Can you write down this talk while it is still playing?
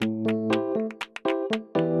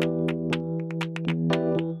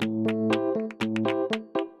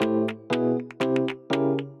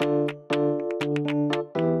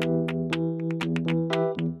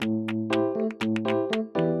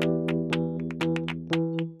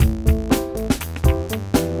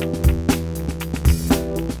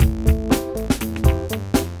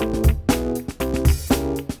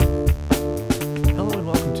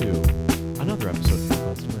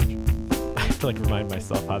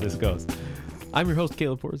based off how this goes. I'm your host,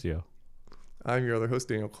 Caleb Porzio. I'm your other host,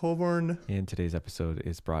 Daniel Colborn. And today's episode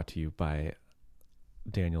is brought to you by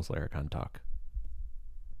Daniel's Laracon Talk.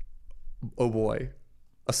 Oh boy,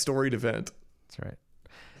 a storied event. That's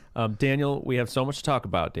right. Daniel, we have so much to talk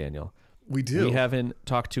about, Daniel. We do. We haven't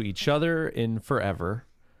talked to each other in forever.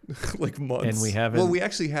 Like months. And we haven't. Well, we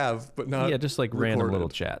actually have, but not. Yeah, just like recorded. random little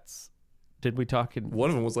chats. Did we talk in? One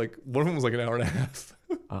of them was like an hour and a half.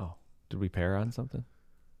 Oh, did we pair on something?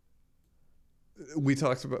 We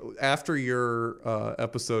talked about after your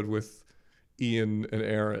episode with Ian and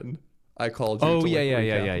Aaron. I called you. Oh, to yeah,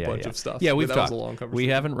 a bunch of stuff. Yeah, we've that talked. Was a long conversation. We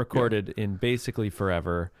haven't recorded in basically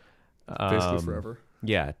forever. Basically forever.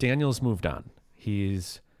 Yeah, Daniel's moved on.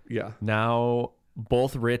 He's Yeah. now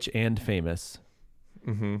both rich and famous.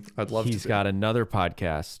 Mm-hmm. I'd love to. He's got another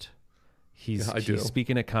podcast. He's do.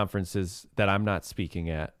 speaking at conferences that I'm not speaking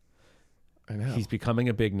at. I know. He's becoming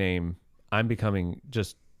a big name. I'm becoming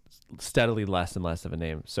just steadily less and less of a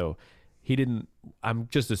name. So he didn't. I'm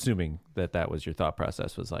just assuming that was your thought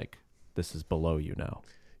process. Was like, this is below you now.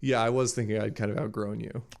 Yeah, I was thinking I'd kind of outgrown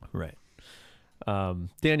you. Right.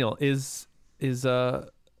 Daniel, is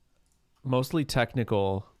mostly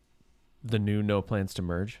technical the new No Plans to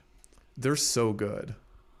Merge? They're so good.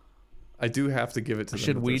 I do have to give it to them.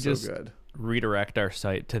 Should we just so good. redirect our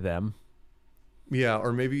site to them? Yeah,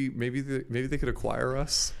 or maybe they could acquire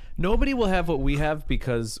us. Nobody will have what we have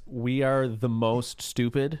because we are the most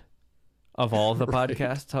stupid of all the Right.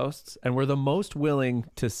 podcast hosts, and we're the most willing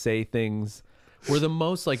to say things. We're the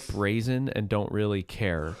most like brazen and don't really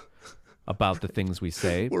care about the things we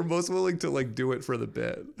say. We're most willing to like do it for the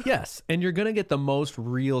bit. Yes, and you're gonna get the most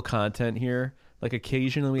real content here. Like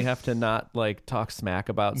occasionally we have to not like talk smack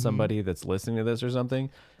about somebody that's listening to this or something.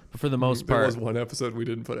 But for the most part, there was one episode we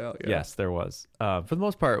didn't put out yet. Yes, there was. For the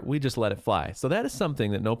most part, we just let it fly. So that is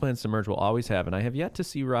something that No Plans to Merge will always have, and I have yet to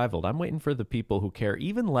see rivaled. I'm waiting for the people who care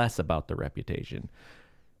even less about the reputation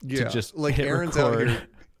Yeah, to just like hit Aaron's record. out here.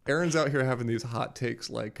 Aaron's out here having these hot takes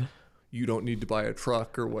like, you don't need to buy a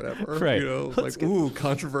truck or whatever. Right. You know, Let's like, ooh,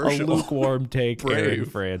 controversial. A lukewarm take, Aaron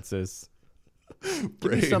Brave. Francis. Give me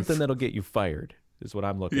Brave. something that'll get you fired is what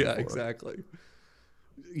I'm looking for. Yeah, exactly.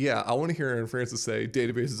 Yeah, I want to hear Aaron Francis say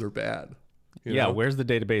databases are bad. You Yeah, know? where's the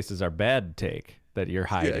databases are bad take that you're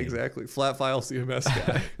hiding? Yeah, exactly. Flat file CMS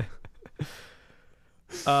guy.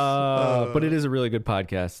 But it is a really good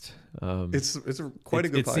podcast. It's quite a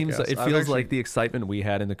good podcast. Seems it I've feels actually- like the excitement we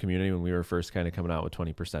had in the community when we were first kind of coming out with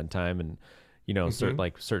 20% time, and you know,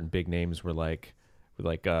 certain big names were like,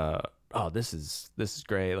 oh, this is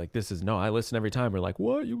great. Like I listen every time. We're like,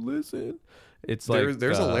 what, you listen? It's like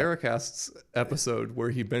there's a Laracast's episode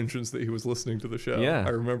where he mentions that he was listening to the show. Yeah. I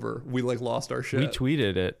remember we like lost our shit. we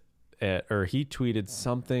tweeted it. Or he tweeted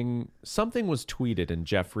something was tweeted and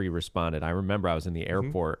Jeffrey responded. I remember I was in the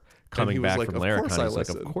airport coming was back like, from "Of Laracon. course I He's like,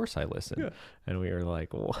 of listen." course I listen. Yeah. And we were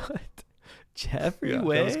like, what? Jeffrey Yeah, that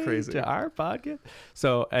Way was crazy. to our podcast?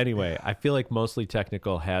 So anyway, I feel like Mostly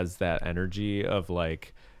Technical has that energy of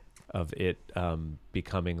it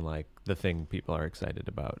becoming like the thing people are excited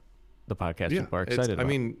about. The podcast people are excited about. I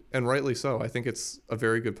mean, and rightly so. I think it's a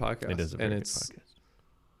very good podcast. It is a very good podcast.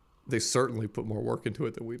 They certainly put more work into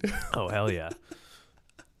it than we do. Oh, hell yeah.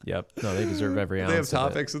 Yep. No, they deserve every ounce. They have of it.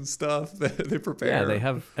 topics and stuff that they prepare. Yeah,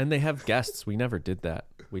 they have guests. We never did that.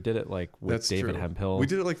 We did it like with That's David true. Hemphill. We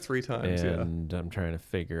did it like 3 times. and I'm trying to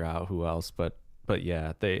figure out who else, but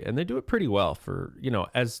yeah, they do it pretty well for, you know,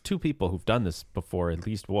 as two people who've done this before at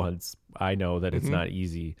least once. I know that it's not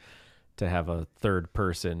easy to have a third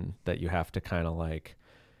person that you have to kind of like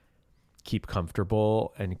keep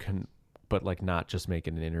comfortable but like not just make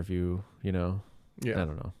it an interview, you know? Yeah. I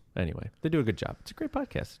don't know. Anyway, they do a good job. It's a great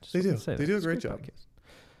podcast. Just They do. wanted to say They that. do a It's great job.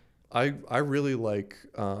 podcast. I really like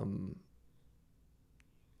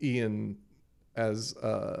Ian as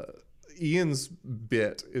Ian's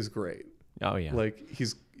bit is great. Oh yeah. Like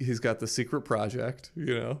he's got the secret project,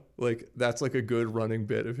 you know, like that's like a good running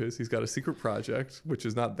bit of his. He's got a secret project, which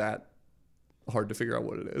is not that hard to figure out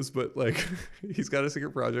what it is, but like he's got a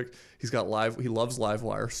secret project. He loves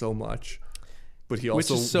Livewire so much, but he also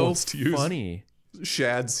which is so wants to use funny.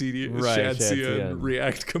 Shad CN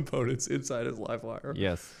React components inside his Livewire.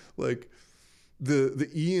 Yes. Like the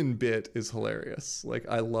Ian bit is hilarious. Like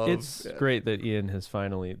I love It's great that Ian has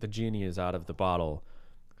finally, the genie is out of the bottle.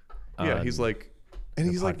 Yeah, he's like, and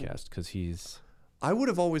he's like, podcast because he's. I would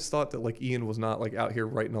have always thought that like Ian was not like out here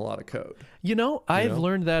writing a lot of code. You know, I've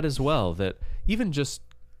learned that as well. That even just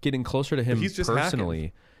getting closer to him he's just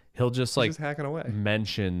personally, he'll just like He's just hacking away.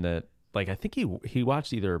 mention that. Like I think he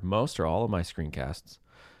watched either most or all of my screencasts.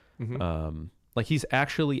 Like he's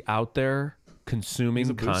actually out there consuming He's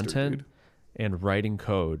a booster, content dude. and writing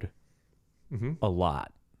code a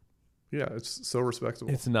lot. Yeah, it's so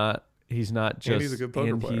respectable. It's not. He's not just. And he's a good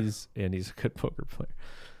poker player. He's a good poker player.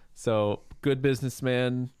 So good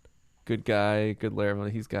businessman, good guy, good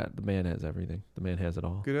Laravel. The man has everything. The man has it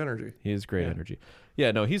all. Good energy. He has great energy.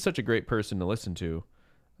 Yeah, no, he's such a great person to listen to,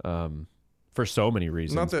 for so many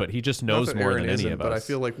reasons. But he just knows more than any of us. But I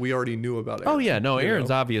feel like we already knew about Aaron. Oh yeah, no,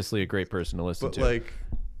 Aaron's obviously a great person to listen to.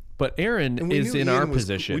 But Aaron is in our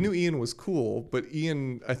position. We knew Ian was cool, but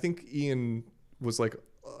I think Ian was like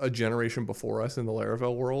a generation before us in the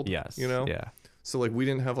Laravel world. Yes. Yeah. So like we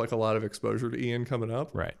didn't have like a lot of exposure to Ian coming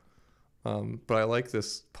up. Right. But I like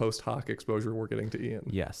this post hoc exposure we're getting to Ian.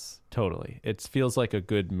 Yes, totally. It feels like a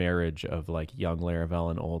good marriage of like young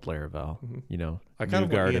Laravel and old Laravel. You know, I kind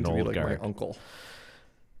of want Ian to be like guard. my uncle.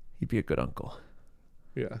 He'd be a good uncle.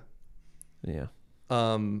 Yeah. Yeah.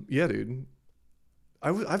 Yeah, dude.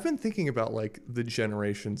 I've been thinking about like the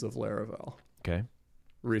generations of Laravel. Okay.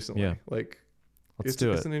 Recently. Yeah. Like Let's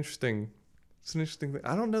do it. It's an interesting thing.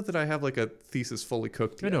 I don't know that I have like a thesis fully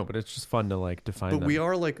cooked yet. I know, but it's just fun to like define. But we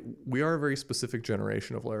are a very specific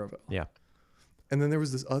generation of Laravel. Yeah. And then there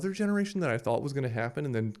was this other generation that I thought was going to happen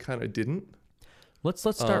and then kind of didn't. Let's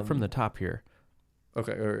start from the top here.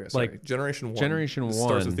 Okay. Sorry. Like generation 1. Generation 1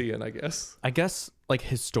 starts with Ian, I guess. I guess like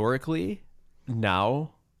historically,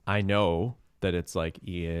 now I know that it's like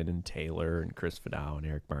Ian and Taylor and Chris Fidao and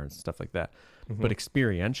Eric Barnes and stuff like that. But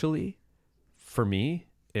experientially, for me,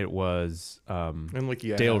 it was and like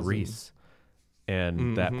Dale Reese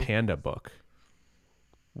and that panda book.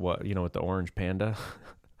 What, with the orange panda?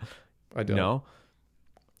 I don't know.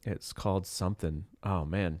 It's called something. Oh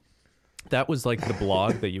man, that was like the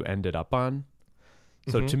blog that you ended up on.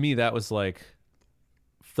 So to me, that was like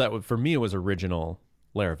for me it was original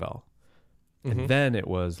Laravel, and then it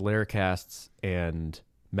was Laracasts and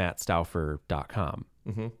mattstauffer.com.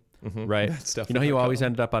 Right? You know how you always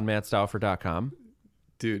ended up on mattstauffer.com?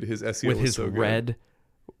 Dude, his SEO with was his so good. red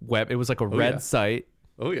web. It was like a red site.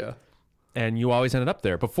 Oh yeah. And you always ended up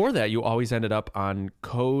there. Before that, you always ended up on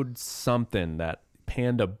Code Something, that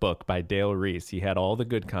panda book by Dale Reese. He had all the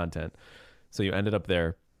good content. So you ended up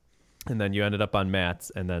there. And then you ended up on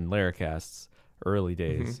Matt's and then Laracasts, early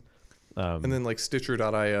days. And then like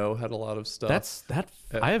Stitcher.io had a lot of stuff. That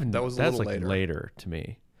was a little like later to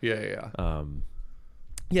me. Yeah.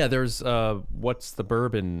 Yeah, there's what's the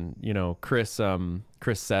bourbon, Chris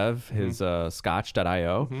Sev, his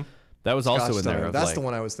scotch.io. That was also in there. That's the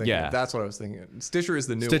one I was thinking. Yeah. That's what I was thinking. Stitcher is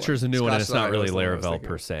the new one. Stitcher's a new one, and it's not really Laravel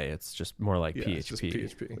per se. It's just more like PHP. It's just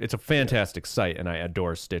PHP. It's a fantastic site, and I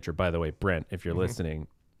adore Stitcher. By the way, Brent, if you're listening,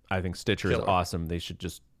 I think Stitcher is awesome. They should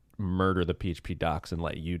just murder the PHP docs and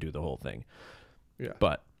let you do the whole thing. Yeah.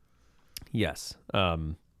 But yes.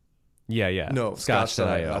 Yeah. No,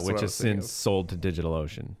 Scotch.io, which has since sold to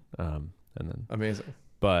DigitalOcean. And then amazing.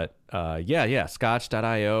 But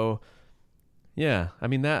Scotch.io. Yeah, I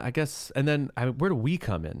mean that, I guess. And then where do we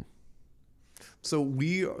come in? So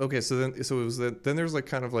then there's like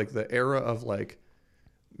kind of like the era of like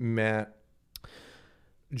Matt,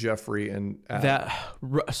 Jeffrey, and Adam.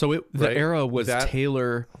 The era was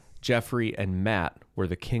Taylor, Jeffrey, and Matt were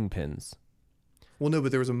the kingpins. Well, no,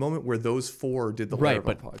 but there was a moment where those four did the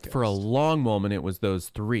Laravel podcast. But for a long moment, it was those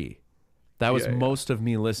three. That was most of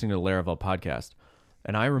me listening to the Laravel podcast.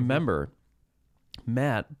 And I remember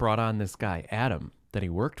Matt brought on this guy, Adam, that he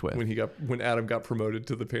worked with. When Adam got promoted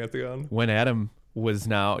to the Pantheon. When Adam was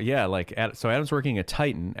so Adam's working at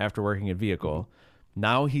Titan after working at Vehicle.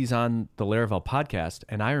 Now he's on the Laravel podcast.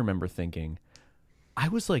 And I remember thinking, I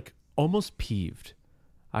was like almost peeved.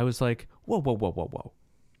 I was like, whoa.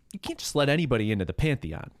 You can't just let anybody into the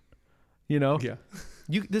Pantheon, Yeah.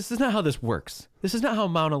 This is not how this works. This is not how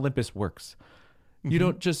Mount Olympus works. You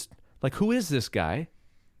don't just who is this guy?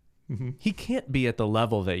 He can't be at the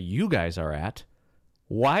level that you guys are at.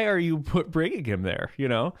 Why are you bringing him there?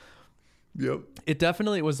 Yep. It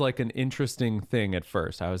definitely was like an interesting thing at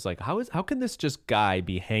first. I was like, how can this just guy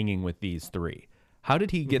be hanging with these three? How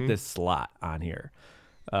did he get this slot on here?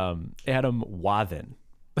 Adam Wathen.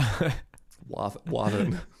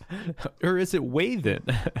 Wathen. Or is it Wathen?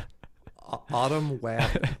 Autumn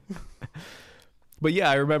Wathen. But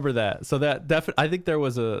yeah, I remember that. So that I think there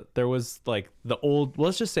was like the old,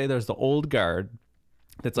 let's just say there's the old guard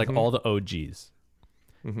that's like all the OGs.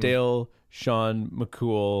 Dale, Sean,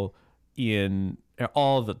 McCool, Ian,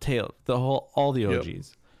 all the OGs. Yep.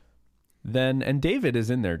 Then, and David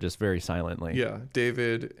is in there just very silently. Yeah,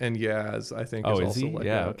 David and Yaz, I think. Is is also he? Like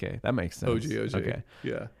yeah, okay, that makes sense. OG. Okay,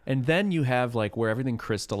 yeah. And then you have like where everything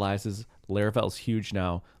crystallizes. Laravel's huge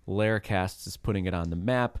now. Laracasts is putting it on the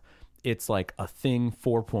map. It's like a thing.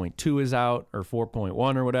 4.2 is out, or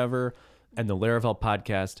 4.1 or whatever. and the Laravel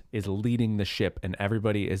podcast is leading the ship, and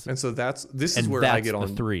everybody is. And so this is where I get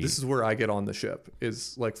on 3. This is where I get on the ship,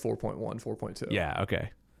 is like 4.1, 4.2. Yeah. Okay.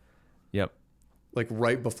 Yep. Like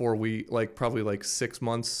right before probably like 6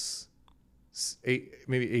 months,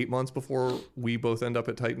 maybe 8 months before we both end up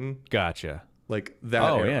at Titan. Gotcha. Like that.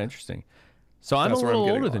 Oh, era. yeah. Interesting. So I'm a little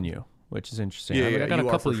older than you, which is interesting. Yeah, I got a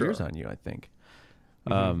couple of sure. years on you, I think.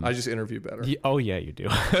 I just interview better. Oh, yeah, you do.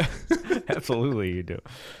 Absolutely, you do.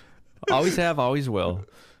 Always have, always will.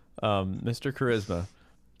 Mr. Charisma.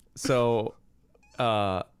 So,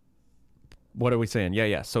 what are we saying?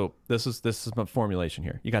 Yeah. So this is my formulation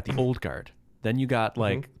here. You got the old guard. Then you got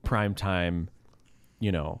like prime time,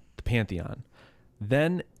 the Pantheon.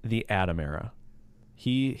 Then the Adam era.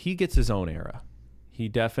 He gets his own era. He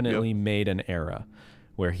definitely made an era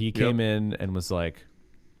where he came in and was like,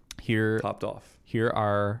 topped off. Here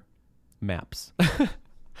are maps.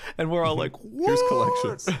 And we're all like, what? Here's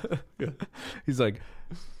collections. He's like,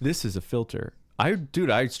 this is a filter. I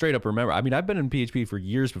straight up remember. I mean, I've been in PHP for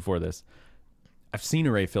years before this. I've seen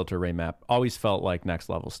array filter, array map. Always felt like next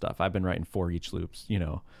level stuff. I've been writing for each loops,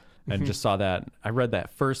 and just saw that. I read that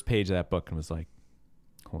first page of that book and was like,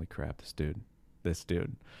 holy crap, this dude,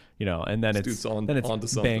 and then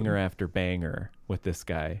it's banger after banger with this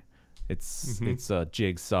guy. It's a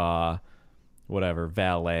Jigsaw, whatever,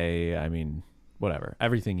 Valet. I mean, whatever.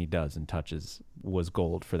 Everything he does and touches was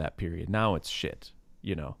gold for that period. Now it's shit,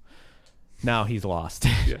 Now he's lost.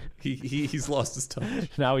 Yeah, he's lost his touch.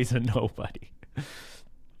 Now he's a nobody.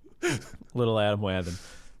 Little Adam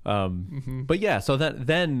Wathan. But yeah, so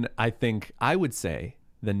then I think I would say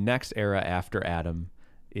the next era after Adam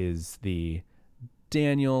is the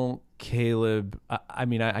Daniel, Caleb. I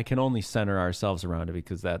mean, I can only center ourselves around it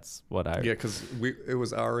because that's what because it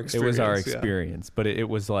was our experience. It was our experience, but it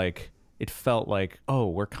was like, it felt like, oh,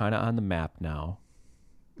 we're kind of on the map now.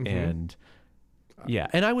 And yeah,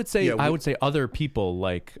 and I would say other people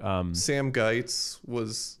like Sam Geitz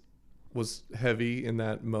was heavy in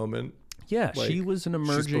that moment. Yeah, like, she was an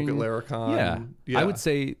emerging. She spoke at Laracon. Yeah. I would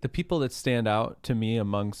say the people that stand out to me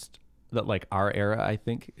amongst that, like our era, I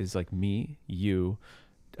think, is like me, you,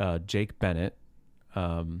 Jake Bennett.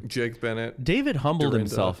 David humbled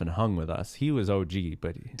himself and hung with us. He was OG,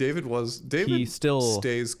 but David he still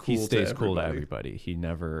stays cool. He stays cool to everybody. He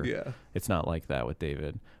never. Yeah. It's not like that with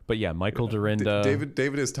David. But yeah, Michael Dorinda.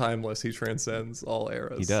 David is timeless. He transcends all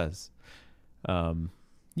eras. He does.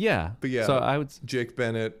 Yeah. But yeah. So I would Jake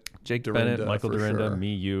Bennett, Michael Dorinda, sure.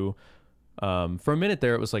 Me, you. For a minute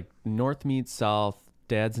there, it was like North meets South,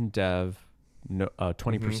 Dads and Dev,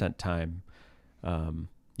 20% time.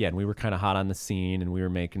 Yeah, and we were kind of hot on the scene, and we were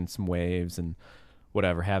making some waves and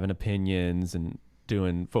whatever, having opinions and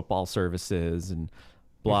doing football services and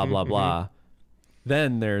blah blah blah.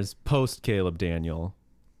 Then there's post Caleb Daniel.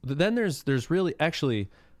 Then there's really actually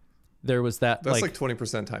there was that's like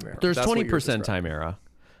 20% time era. There's 20% time era,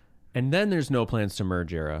 and then there's no plans to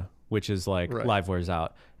merge era, which is like Liveware's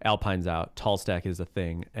out, Alpine's out, Tallstack is a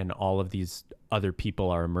thing, and all of these other people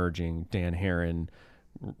are emerging. Dan Heron,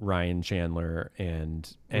 Ryan Chandler,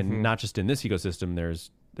 and not just in this ecosystem.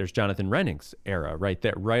 There's Jonathan Renning's era right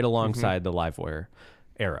there, right alongside the Liveware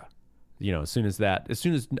era. As soon as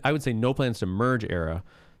I would say no plans to merge era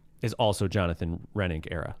is also Jonathan Renning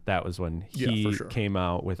era. That was when he came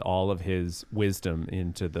out with all of his wisdom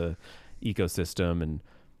into the ecosystem, and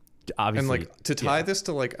obviously, and like to tie this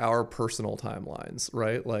to like our personal timelines,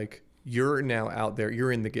 right? Like you're now out there,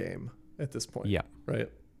 you're in the game at this point, right?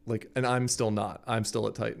 Like, and I'm still not. I'm still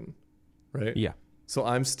at Titan, right? Yeah. So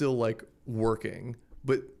I'm still like working,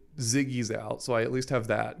 but Ziggy's out, so I at least have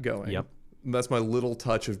that going. Yep. And that's my little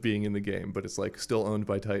touch of being in the game, but it's like still owned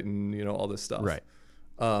by Titan, all this stuff. Right.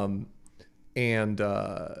 And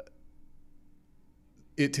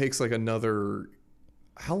it takes like another.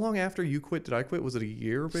 How long after you quit did I quit? Was it a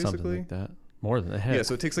year basically? Something like that. More than that. Yeah.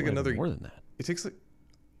 So it takes like another. More than that. It takes like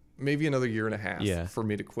maybe another year and a half for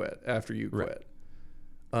me to quit after you quit.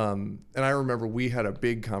 And I remember we had a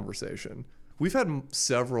big conversation. We've had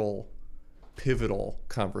several pivotal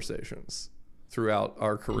conversations throughout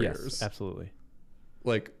our careers. Yes, absolutely.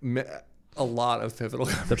 Like a lot of pivotal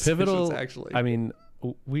conversations. The pivotal, actually. I mean,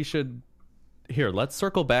 we should. Here, let's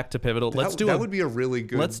circle back to pivotal. That would be a really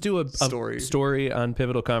good. Let's do a story on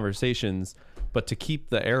pivotal conversations. But to keep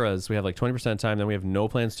the eras, we have like 20% time. Then we have no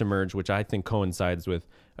plans to merge, which I think coincides with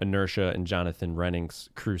Inertia and Jonathan Renning's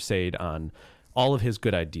crusade on all of his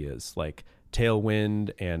good ideas, like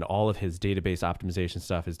Tailwind and all of his database optimization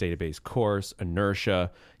stuff, his database course, Inertia.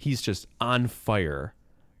 He's just on fire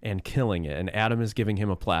and killing it. And Adam is giving him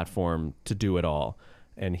a platform to do it all.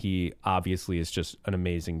 And he obviously is just an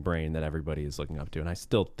amazing brain that everybody is looking up to. And I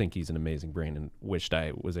still think he's an amazing brain and wished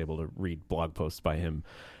I was able to read blog posts by him.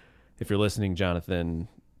 If you're listening, Jonathan,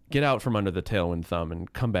 get out from under the Tailwind thumb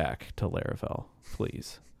and come back to Laravel,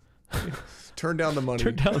 please. Turn down the money.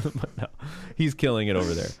 Turn down the money. No, he's killing it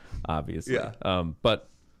over there, obviously. Yeah. But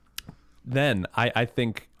then I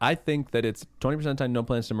think that it's 20% time, no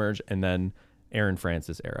plans to merge, and then Aaron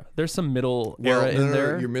Francis era. There's some middle era in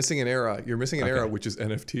there. You're missing an era. You're missing an era, which is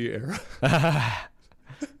NFT era.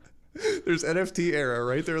 There's NFT era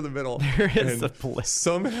right there in the middle. There is a place.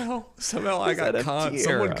 Somehow I got conned.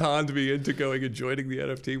 Someone conned me into going and joining the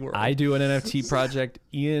NFT world. I do an NFT project.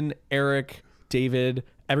 Ian, Eric, David,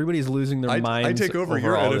 everybody's losing their minds. I take over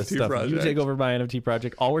your NFT project. You take over my NFT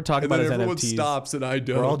project. All we're talking about is NFTs. Everyone stops and I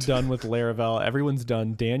don't. We're all done with Laravel. Everyone's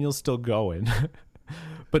done. Daniel's still going.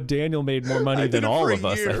 But Daniel made more money than all of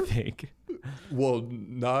us, I think. Well,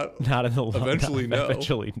 not in the long eventually, no.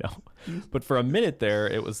 Eventually, no. But for a minute there,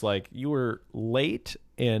 it was like you were late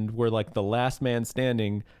and we're like the last man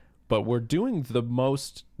standing, but we're doing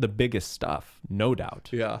the biggest stuff, no doubt.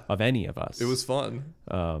 Yeah. Of any of us. It was fun.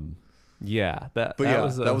 Yeah. That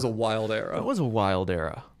was a wild era. That was a wild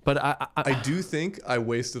era. But I do think I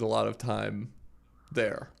wasted a lot of time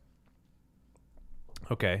there.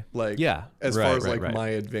 Okay. Like, yeah. As far as my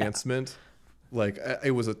advancement, like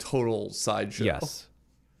it was a total sideshow. Yes.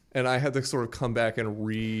 And I had to sort of come back and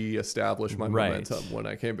reestablish my momentum when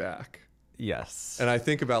I came back. Yes. And I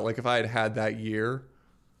think about like if I had had that year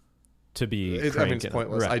to be, it's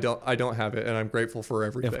pointless. Right. I don't have it, and I'm grateful for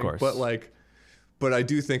everything. Of course. But I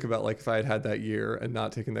do think about like if I had had that year and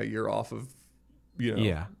not taken that year off of, you'd be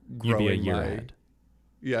a year ahead.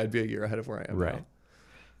 Yeah, I'd be a year ahead of where I am right now.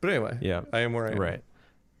 But anyway, yeah, I am where I am. Right.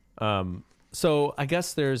 So I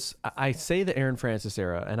guess I say the Aaron Francis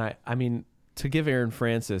era, and I mean, to give Aaron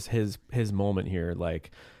Francis his moment here,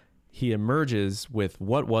 like he emerges with,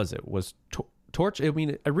 what was it? Was Torch? I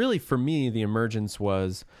mean, really for me, the emergence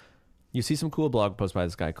was, you see some cool blog posts by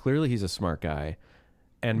this guy. Clearly he's a smart guy.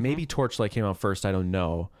 And maybe Torchlight came out first. I don't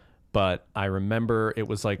know. But I remember it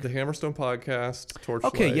was like the Hammerstone podcast,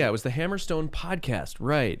 Torchlight. Okay, yeah, it was the Hammerstone podcast.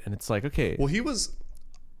 Right. And it's like, okay. Well,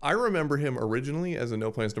 I remember him originally as a No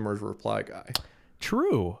Plans to Merge reply guy.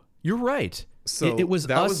 True. You're right. So it was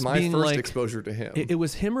that was my first like, exposure to him. It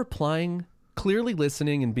was him replying, clearly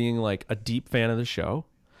listening and being like a deep fan of the show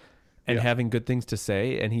and having good things to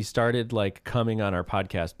say. And he started like coming on our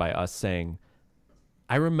podcast by us saying,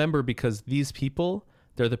 I remember because these people,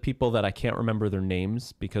 they're the people that I can't remember their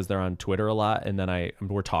names because they're on Twitter a lot. And then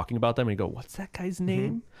we're talking about them and you go, what's that guy's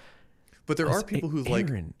name? But there are people who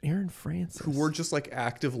Aaron Francis, who were just like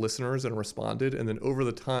active listeners and responded. And then over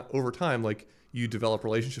time, like you develop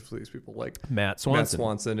relationships with these people. Like Matt Swanson. Matt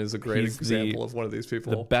Swanson is a great example of one of these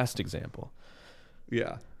people. The best example.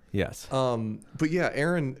 Yeah. Yes. But yeah,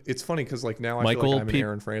 Aaron, it's funny because like now I feel like I'm an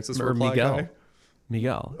Aaron Francis reply guy.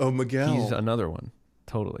 Miguel. Oh, Miguel. He's another one.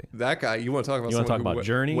 Totally. That guy, you want to talk about someone who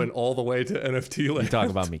Journey? Went all the way to NFT land. You talk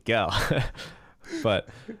about Miguel. But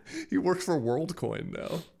he works for WorldCoin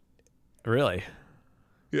now. Really?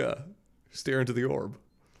 Yeah. Stare into the orb.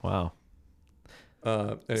 Wow.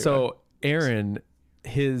 Anyway. So Aaron,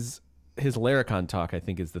 his Laracon talk, I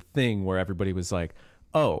think, is the thing where everybody was like,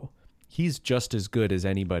 oh, he's just as good as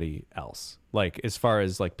anybody else. Like, as far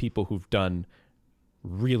as like people who've done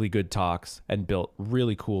really good talks and built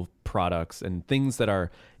really cool products and things that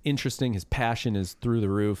are interesting. His passion is through the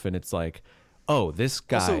roof. And it's like, oh, this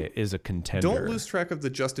guy also, is a contender. Don't lose track of the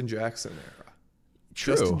Justin Jackson era.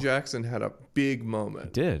 True. Justin Jackson had a big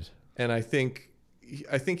moment. He did. And I think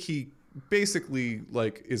he basically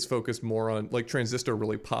like is focused more on like Transistor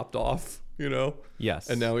really popped off, you know? Yes.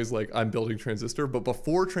 And now he's like, I'm building Transistor. But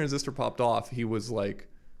before Transistor popped off, he was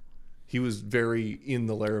very in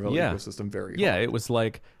the Laravel ecosystem very hard. Yeah, it was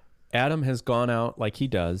like Adam has gone out like he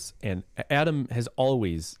does, and Adam has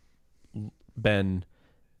always been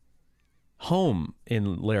home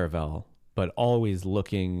in Laravel, but always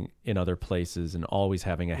looking in other places and always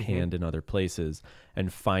having a hand in other places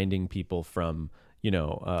and finding people from,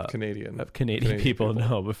 Canadian people.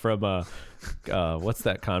 No, but from what's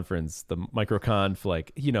that conference? The MicroConf,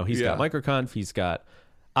 like, he's got MicroConf, he's got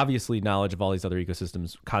obviously knowledge of all these other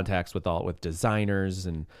ecosystems, contacts with designers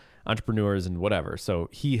and entrepreneurs and whatever. So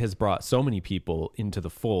he has brought so many people into the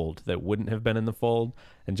fold that wouldn't have been in the fold.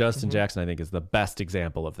 And Justin Jackson, I think, is the best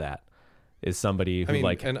example of that. Is somebody who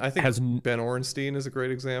and I think Ben Orenstein is a great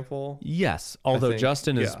example. Yes, although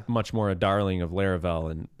Justin is much more a darling of Laravel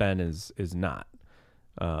and Ben is not.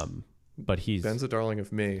 But Ben's a darling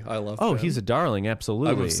of me. I love. Oh, Ben. He's a darling,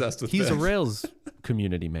 absolutely. I'm obsessed with. He's Ben. a Rails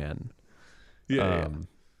community man. Yeah.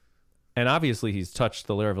 and obviously he's touched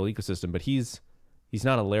the Laravel ecosystem, but he's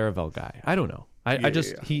not a Laravel guy. I don't know.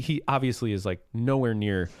 He obviously is like nowhere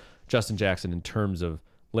near Justin Jackson in terms of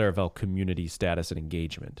Laravel community status and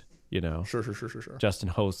engagement. You know, Sure. Justin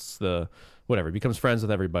hosts the whatever. He becomes friends with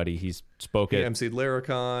everybody. He spoke He at emceed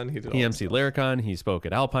Laracon. He emceed Laracon. He spoke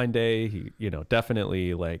at Alpine Day. He, you know,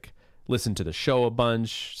 definitely like listened to the show a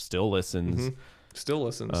bunch. Still listens. Still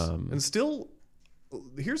listens. And still,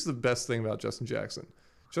 here's the best thing about Justin Jackson.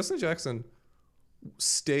 Justin Jackson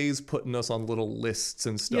stays putting us on little lists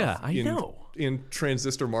and stuff. Yeah, I know. In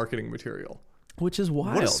Transistor marketing material. Which is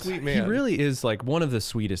wild. What a sweet man. He really is like one of the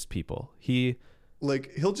sweetest people. He'll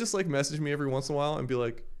just like message me every once in a while and be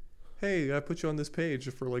like, "Hey, I put you on this page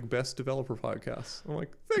for like best developer podcasts." I'm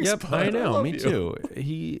like, "Thanks, yep, bud. I know, love me you." too.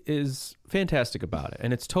 He is fantastic about it,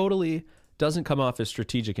 and it's totally doesn't come off as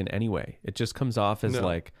strategic in any way. It just comes off as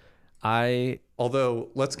Although,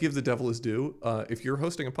 let's give the devil his due. If you're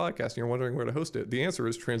hosting a podcast and you're wondering where to host it, the answer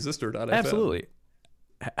is transistor.fm. Absolutely.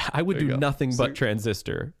 I would do nothing but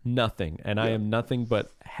Transistor, nothing, and I am nothing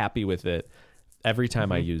but happy with it every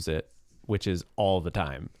time I use it, which is all the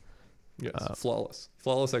time. Yes, flawless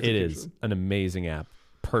execution. It is an amazing app,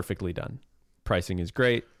 perfectly done. Pricing is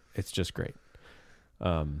great. It's just great.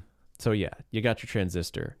 So yeah, you got your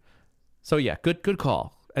Transistor. So yeah, good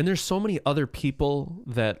call. And there's so many other people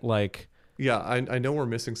that like. Yeah, I know we're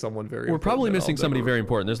missing someone very. We're probably important missing somebody very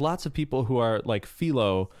important. There's lots of people who are like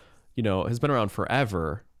Philo, you know, has been around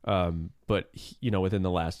forever. But you know, within the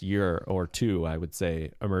last year or two, I would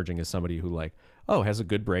say emerging as somebody who like, has a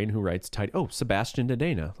good brain, who writes tight. Sebastian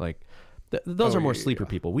Dedena. Like those are more sleeper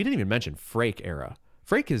people. We didn't even mention Frake era.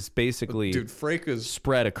 Frake is basically Frake is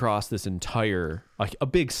spread across this entire a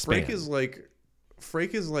big span.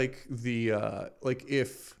 Frake is like the like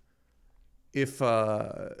if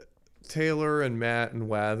Taylor and Matt and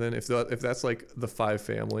Wathen, if that's like the five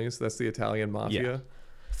families, that's the Italian mafia. Yeah.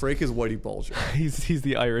 Frake is Whitey Bulger. He's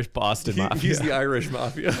the Irish Boston mafia. He's the Irish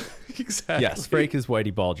mafia. Exactly. Yes, Frake is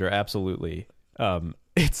Whitey Bulger. Absolutely.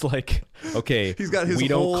 It's like, okay, he's got his we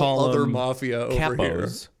don't whole call other them mafia over capos, here.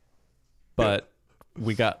 But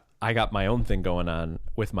I got my own thing going on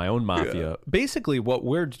with my own mafia. Yeah. Basically, what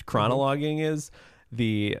we're chronologuing is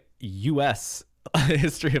the U.S.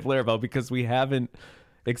 history of Laravel, because we haven't,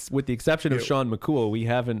 with the exception of Sean McCool, we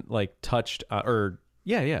haven't like touched Sean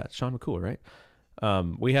McCool, right?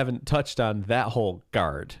 We haven't touched on that whole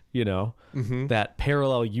guard, you know, that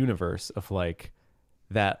parallel universe of like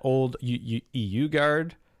that old EU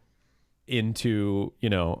guard into, you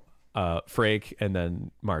know, Frake, and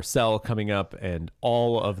then Marcel coming up, and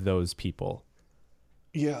all of those people.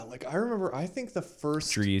 Yeah, like I think the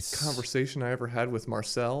first conversation I ever had with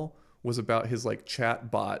Marcel was about his like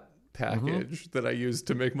chat bot package that I used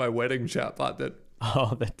to make my wedding chat bot that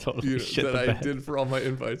totally shit that the I bed. did for all my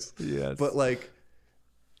invites. Yes. But like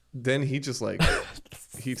then he just like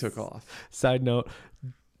he took off. Side note,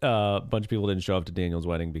 a bunch of people didn't show up to Daniel's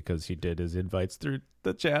wedding because he did his invites through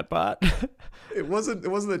the chat bot. It wasn't the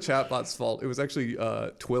chatbot's fault. It was actually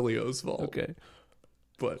Twilio's fault. Okay.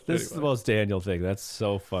 But this is the most Daniel thing. That's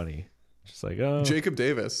so funny. Just like, Jacob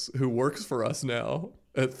Davis, who works for us now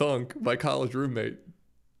at Thunk, my college roommate,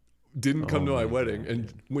 didn't come to my wedding.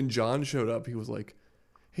 And when John showed up, he was like,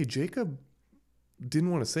 "Hey, Jacob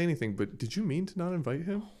didn't want to say anything, but did you mean to not invite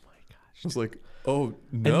him?" Oh my gosh. I was like, "Oh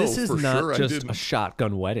no, and this is for not sure just I didn't." a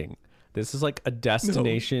shotgun wedding. This is like a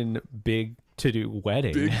destination big to-do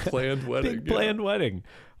wedding. Big planned wedding. Big planned wedding.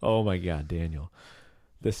 Oh my God, Daniel.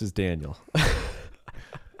 This is Daniel.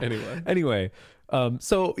 Anyway,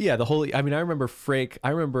 so yeah, I remember Frake.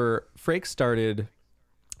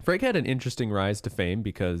 Frake had an interesting rise to fame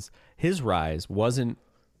because his rise wasn't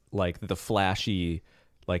like the flashy,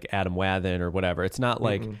 like Adam Wathen or whatever. It's not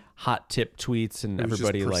like hot tip tweets and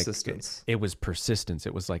everybody like it was persistence.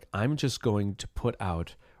 It was like, I'm just going to put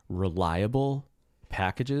out reliable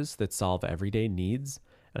packages that solve everyday needs,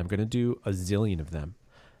 and I'm going to do a zillion of them.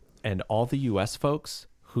 And all the US folks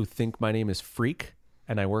who think my name is Freak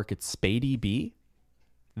and I work at SpadeDB,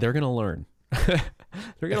 they're going to learn.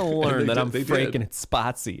 They're going to learn that I'm Frank and it's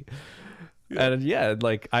Spotsy. Yeah.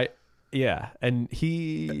 And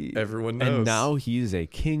everyone knows. And now he's a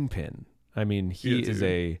kingpin. I mean, he is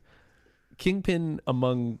a kingpin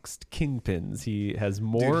amongst kingpins. He has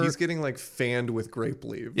more. Dude, he's getting like fanned with grape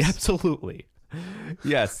leaves. Absolutely.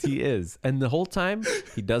 Yes, he is. And the whole time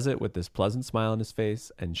he does it with this pleasant smile on his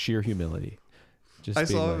face and sheer humility. I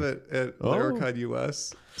saw him at Laracon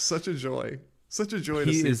US. Such a joy. Such a joy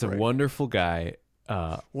to see. He is Frank. a wonderful guy.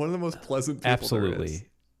 One of the most pleasant people absolutely. there is.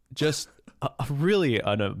 Just really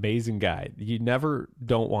an amazing guy. You never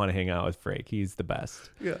don't want to hang out with Frank. He's the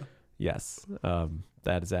best. Yeah. Yes.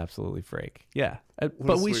 That is absolutely Frake. Yeah. What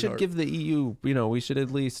But a we should sweetheart. give the EU, we should at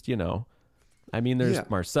least, I mean, there's Yeah.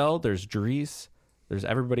 Marcel, there's Dries, there's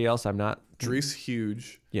everybody else. I'm not. Dries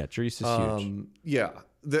huge. Yeah, Dries is huge. Yeah.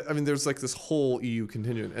 I mean, there's like this whole EU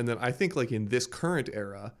contingent. And then I think like in this current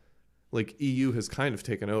era, like EU has kind of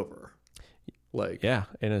taken over. Like, Yeah,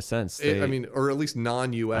 in a sense. I mean, or at least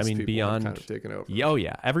non-US people beyond. have kind of taken over. Oh,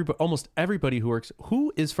 yeah. Almost everybody who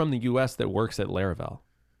is from the US that works at Laravel?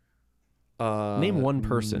 Name one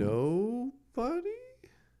person. Nobody?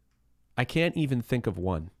 I can't even think of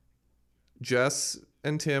one. Jess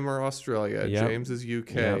and Tim are Australia. Yep. James is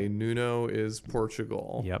UK. Yep. Nuno is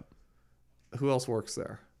Portugal. Yep. Who else works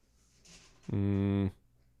there? I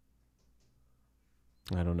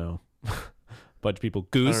don't know. Bunch of people.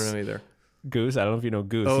 Goose. I don't know either. Goose. I don't know if you know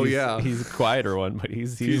Goose. Oh, he's, yeah. He's a quieter one, but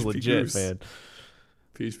he's PHP legit, Goose. man.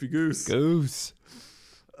 PHP Goose. Goose.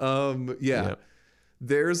 Yeah. Yep.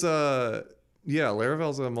 There's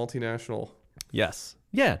Laravel's a multinational. Yes.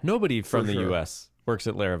 Yeah. Nobody from the sure. US works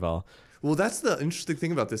at Laravel. Well, that's the interesting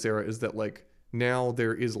thing about this era is that like now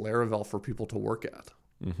there is Laravel for people to work at.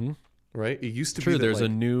 Mm-hmm. Right? It used to True. be that, There's like,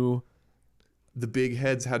 a new the big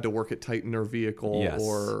heads had to work at Titan or Vehicle Yes.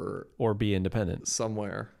 or be independent.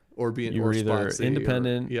 somewhere or be You or were either Spotsy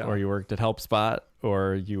independent or or you worked at HelpSpot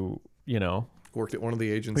or you worked at one of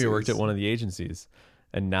the or agencies. you worked at one of the agencies.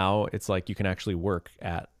 And now it's like you can actually work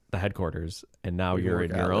at the headquarters and now You you're work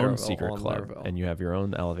in at your own Laravel, secret on club Laravel. and you have your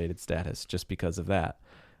own elevated status just because of that,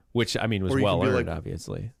 which I mean was Or you can well be earned, like-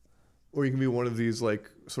 obviously. Or you can be one of these like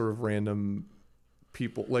sort of random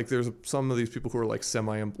people. Like there's some of these people who are like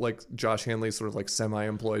like Josh Hanley's sort of like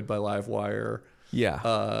semi-employed by Livewire.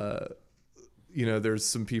 Yeah. There's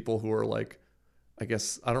some people who are like, I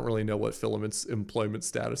guess I don't really know what Filament's employment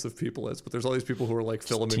status of people is, but there's all these people who are like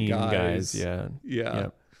Filament Team guys. Yeah. Yeah.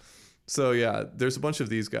 Yep. So yeah, there's a bunch of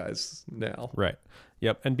these guys now. Right.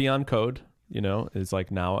 Yep. And Beyond Code, is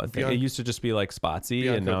like now I think Beyond- it used to just be like Spotsy,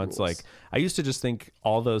 Beyond and Code now it's rules. like I used to just think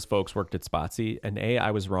all those folks worked at Spotsy, and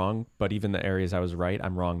I was wrong, but even the areas I was right,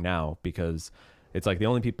 I'm wrong now because it's like the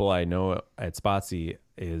only people I know at Spotsy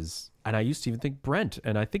is, and I used to even think Brent,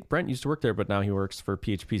 and I think Brent used to work there, but now he works for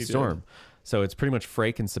PHP He Storm. did. So it's pretty much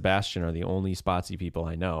Frake and Sebastian are the only Spotsy people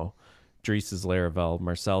I know. Dries is Laravel,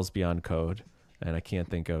 Marcel's Beyond Code, and I can't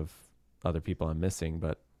think of other people I'm missing,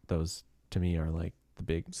 but those to me are like the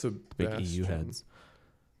big EU heads.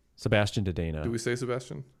 Sebastian Dedena. Do we say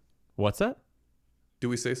Sebastian? What's that? Do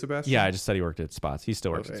we say Sebastian? Yeah, I just said he worked at Spots. He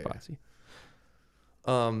still works Okay, at Spotsy.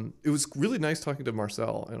 It was really nice talking to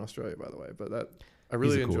Marcel in Australia, by the way. But I He's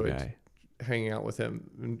really a cool enjoyed guy. hanging out with him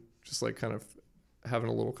and just like kind of having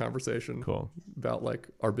a little conversation Cool. about like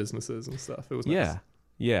our businesses and stuff. It was nice. Yeah.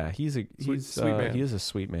 Yeah, he's Sweet man. he is a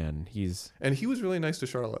sweet man. And he was really nice to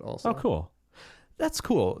Charlotte also. Oh, cool. That's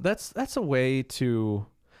cool. That's a way to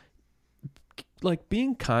like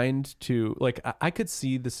being kind to like I could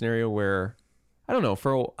see the scenario where I don't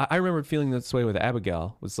know, I remember feeling this way with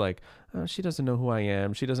Abigail. Was like, oh, she doesn't know who I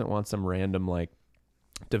am. She doesn't want some random like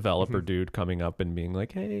developer dude coming up and being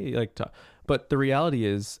like, hey, like but the reality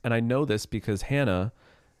is, and I know this because Hannah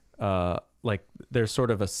like there's sort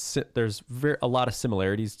of a lot of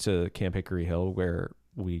similarities to Camp Hickory Hill where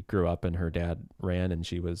we grew up and her dad ran and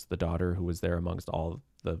she was the daughter who was there amongst all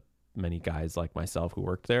the many guys like myself who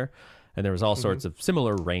worked there. And there was all sorts of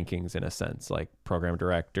similar rankings in a sense, like program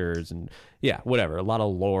directors and whatever, a lot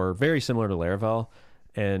of lore, very similar to Laravel.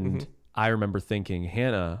 And I remember thinking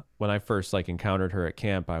Hannah, when I first like encountered her at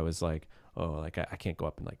camp, I was like, oh, like I can't go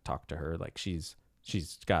up and like talk to her. Like she's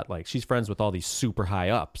got like, she's friends with all these super high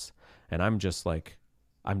ups. And I'm just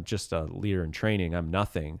a leader in training. I'm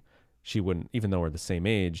nothing. She wouldn't, even though we're the same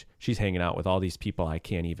age, she's hanging out with all these people I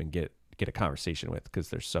can't even get a conversation with because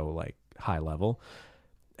they're so like high level.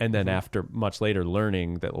 And then after much later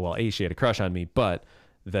learning that, well, she had a crush on me, but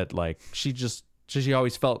that like, she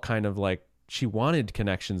always felt kind of like she wanted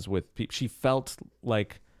connections with people. She felt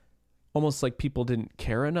like almost like people didn't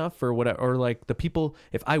care enough or whatever, or like the people,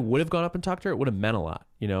 if I would have gone up and talked to her, it would have meant a lot,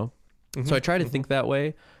 So I try to think that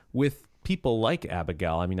way with people like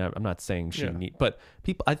Abigail. I mean, I'm not saying but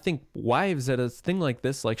people, I think wives at a thing like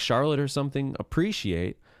this, like Charlotte or something,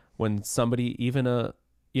 appreciate when somebody, even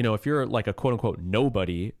if you're like a quote unquote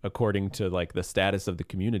nobody, according to like the status of the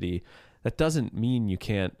community, that doesn't mean you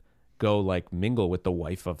can't go like mingle with the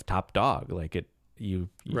wife of top dog. Like you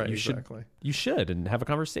should and have a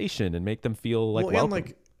conversation and make them feel like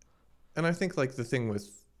welcome. And I think like the thing with,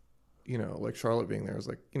 like Charlotte being there is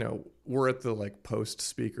like, we're at the like post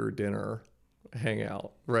speaker dinner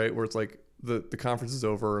hangout, right? Where it's like the conference is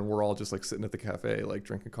over and we're all just like sitting at the cafe, like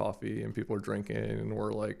drinking coffee and people are drinking and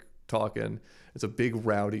we're like talking. It's a big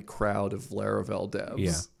rowdy crowd of Laravel devs.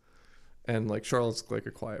 Yeah. And like Charlotte's like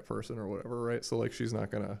a quiet person or whatever, right? So like she's not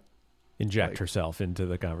gonna Inject like, herself into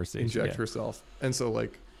the conversation. inject herself. And so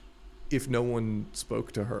like if no one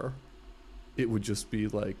spoke to her, it would just be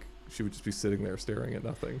like she would just be sitting there staring at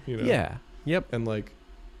nothing, you know? Yeah. Yep. And like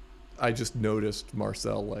I just noticed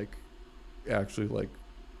Marcel like actually like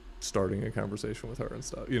starting a conversation with her and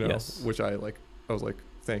stuff, you know? Yes. Which I was like,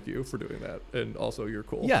 thank you for doing that. And also you're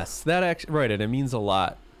cool. Yes, that actually right, and it means a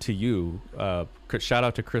lot to you. Shout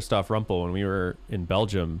out to Christoph Rumpel when we were in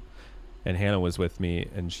Belgium and Hannah was with me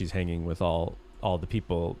and she's hanging with all the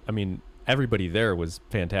people. I mean, everybody there was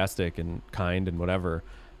fantastic and kind and whatever.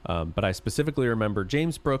 But I specifically remember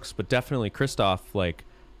James Brooks, but definitely Christoph, like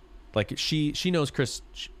she knows Chris.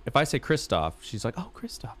 If I say Christoph, she's like, oh,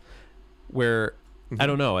 Christoph. Where I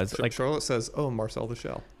don't know, as like Charlotte says, oh, Marcel the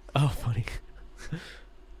Shell. Oh, funny.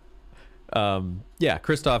 Yeah,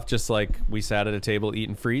 Christoph just like we sat at a table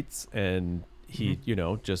eating frites and he, you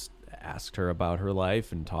know, just asked her about her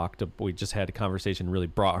life and we just had a conversation, really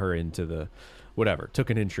brought her into the whatever, took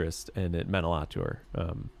an interest and it meant a lot to her.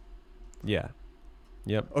 Yeah.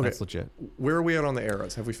 Yep. Okay. That's legit. Where are we at on the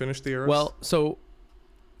eras? Have we finished the eras? Well, so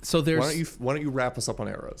there's why don't you wrap us up on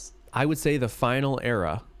eras? I would say the final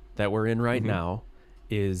era that we're in right now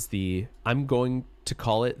is I'm going to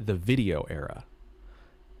call it the video era.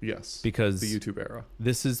 Yes. Because the YouTube era.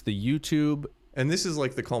 This is the YouTube. And this is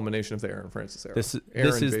like the culmination of the Aaron Francis era. This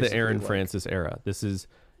is the Aaron Francis era. This is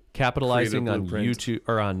capitalizing on YouTube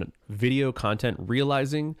or on video content,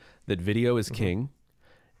 realizing that video is king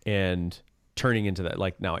and turning into that.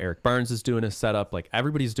 Like now Eric Barnes is doing a setup. Like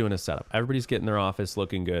everybody's doing a setup. Everybody's getting their office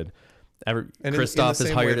looking good. Christoph is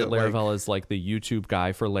hired at Laravel as like the YouTube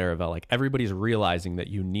guy for Laravel. Like everybody's realizing that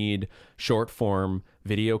you need short form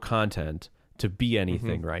video content to be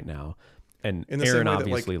anything right now. And Aaron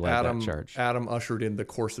obviously led that charge. Adam ushered in the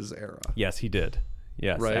courses era. Yes, he did.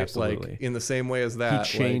 Yes, right? absolutely. Like in the same way as that,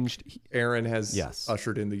 he changed. Aaron has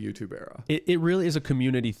ushered in the YouTube era. It really is a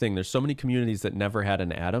community thing. There's so many communities that never had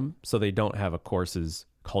an Adam, so they don't have a courses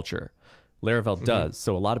culture. Laravel does,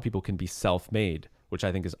 so a lot of people can be self-made, which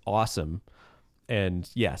I think is awesome. And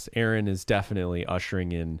yes, Aaron is definitely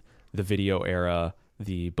ushering in the video era,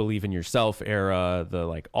 the believe in yourself era, the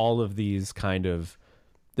like all of these kind of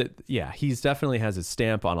he's definitely has his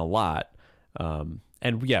stamp on a lot.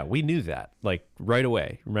 And yeah, we knew that like right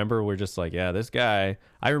away. Remember, we're just like, yeah, this guy,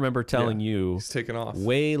 I remember telling you he's taken off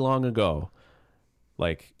way long ago.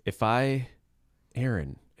 Like if I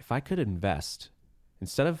could invest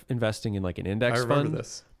instead of investing in like an index fund,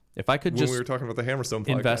 if I could we were talking about the Hammerstone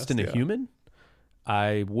podcast, invest in a human,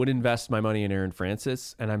 I would invest my money in Aaron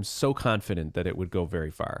Francis, and I'm so confident that it would go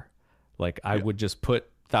very far. Like I would just put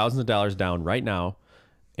thousands of dollars down right now,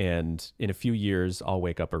 and in a few years I'll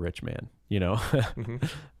wake up a rich man, you know.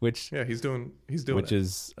 Which he's doing which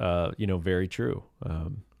is very true.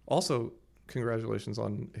 Also, congratulations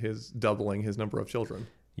on his doubling his number of children.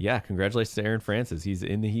 Yeah, congratulations to Aaron Francis. He's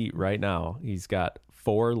in the heat right now. He's got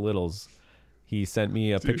 4 littles. He sent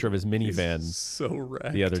me a picture of his minivan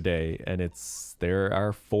the other day, and there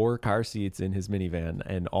are 4 car seats in his minivan,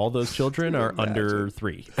 and all those children are under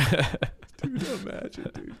 3. Dude, imagine,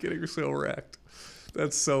 dude, getting so wrecked.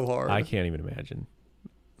 That's so hard. I can't even imagine.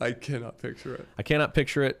 I cannot picture it. I cannot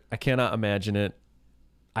picture it. I cannot imagine it.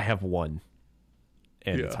 I have one,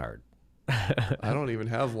 and it's hard. I don't even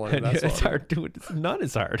have one. And that's it's hard. Dude, none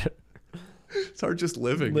is hard. It's hard just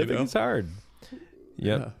living. Living is hard.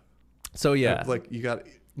 Yep. Yeah. So yeah, like you got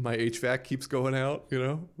my HVAC keeps going out. You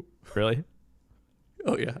know. Really?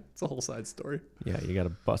 Oh yeah, it's a whole side story. Yeah, you got a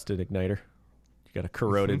busted igniter. You got a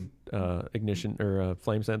corroded ignition or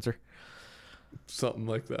flame sensor. Something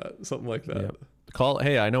like that. Yep.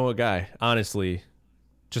 Hey, I know a guy. Honestly,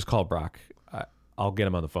 just call Brock. I'll get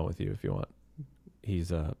him on the phone with you if you want.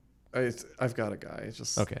 He's I've got a guy. It's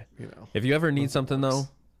just okay. You know, if you ever need something though,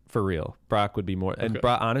 for real, Brock would be more. And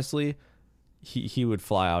Brock, honestly, he would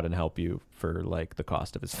fly out and help you for like the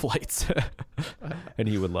cost of his flights, and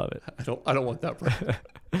he would love it. I don't want that, Brock.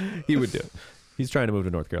 He would do it. He's trying to move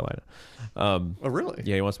to North Carolina. Oh really?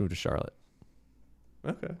 Yeah, he wants to move to Charlotte.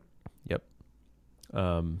 Okay. Yep.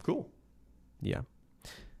 Cool. Yeah.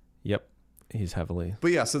 Yep. He's heavily.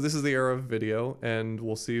 But yeah, so this is the era of video, and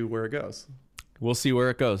we'll see where it goes. We'll see where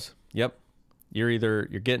it goes. Yep. You're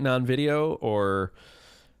getting on video or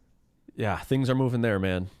things are moving there,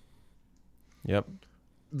 man. Yep.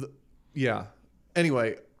 Yeah.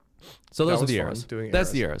 Anyway, so those are the eras.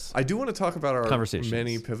 That's the eras. I do want to talk about our conversations.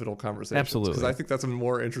 Many pivotal conversations. Absolutely. Because I think that's a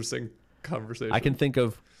more interesting conversation. I can think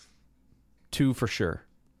of 2 for sure.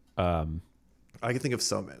 I can think of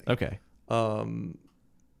so many. Okay.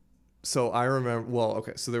 So I remember, well,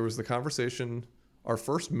 okay, so there was the conversation, our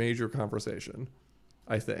first major conversation,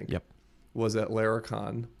 I think, Yep. was at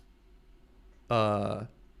Laracon.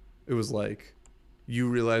 It was like, you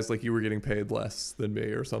realized like you were getting paid less than me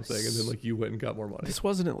or something, and then like you went and got more money. This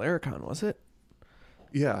wasn't at Laracon, was it?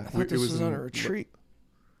 Yeah. I thought this was on a retreat.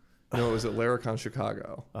 No, it was at Laracon,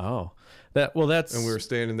 Chicago. Oh. That's... And we were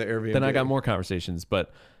staying in the Airbnb. Then I got more conversations,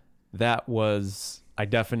 but that was...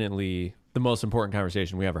 the most important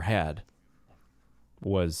conversation we ever had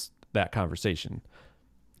was that conversation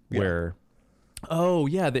where, oh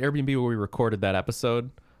yeah, the Airbnb where we recorded that episode.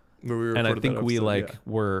 And I think we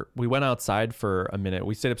went outside for a minute.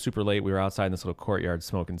 We stayed up super late. We were outside in this little courtyard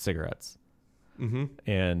smoking cigarettes. Mm-hmm.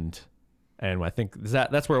 And I think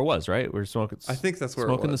that's where it was, right? We were smoking. I think that's where it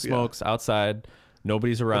was. Smoking the smokes outside.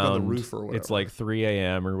 Nobody's around. Like on the roof or whatever. It's like 3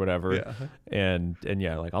 a.m. or whatever. Yeah. And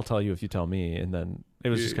yeah, like I'll tell you if you tell me. And then it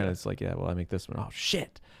was just kind of like, yeah, well, I make this one. Oh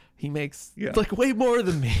shit, he makes like way more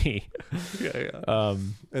than me. Yeah.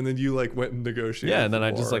 And then you like went and negotiated. Yeah, and then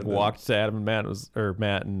I just like walked to Adam and Matt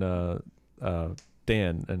and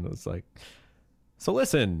Dan, and it was like, so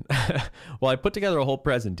listen, well, I put together a whole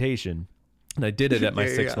presentation, and I did it at my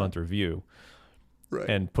 6-month review, right?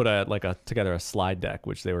 And put together a slide deck,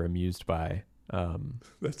 which they were amused by.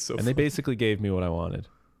 That's so. And they basically gave me what I wanted.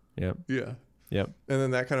 Yep. Yeah. Yep. And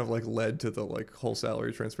then that kind of like led to the like whole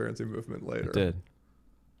salary transparency movement later. It did.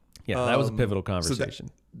 Yeah, that was a pivotal conversation.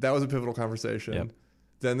 So that was a pivotal conversation. Yep.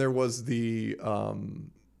 Then there was the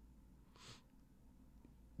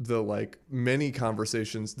like many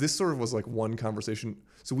conversations. This sort of was like one conversation.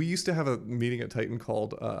 So we used to have a meeting at Titan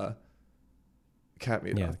called Cat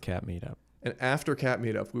Meetup. Yeah, the Cat Meetup. And after Cat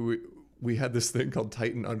Meetup, we had this thing called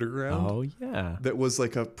Titan Underground. Oh yeah. That was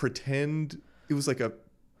like it was like a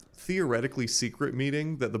theoretically secret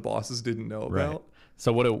meeting that the bosses didn't know about. Right.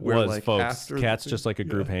 So what it was, like folks, Cat's just like a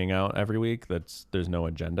group hangout every week. There's no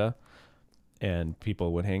agenda, and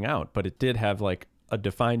people would hang out. But it did have like a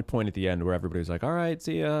defined point at the end where everybody's like, all right,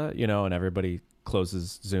 see ya, and everybody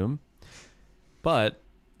closes Zoom. But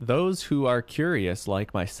those who are curious,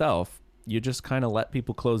 like myself, you just kind of let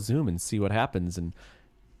people close Zoom and see what happens. And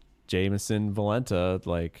Jameson Valenta,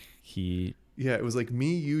 like yeah, it was like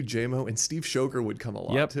me, you, JMO, and Steve Shoker would come a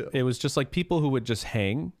lot too. It was just like people who would just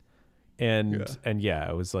hang. And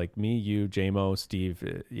it was like me, you, JMO,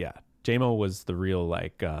 Steve. Yeah. JMO was the real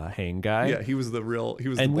like hang guy. Yeah, he was the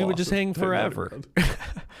and we would just hang forever. And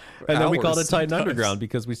then we called it Titan Underground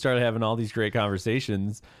because we started having all these great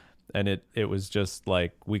conversations, and it was just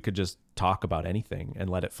like we could just talk about anything and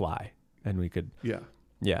let it fly. And we could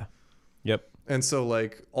Yep. And so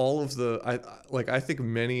like all of I think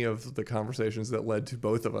many of the conversations that led to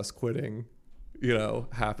both of us quitting,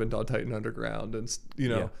 happened on Titan Underground, and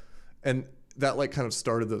and that like kind of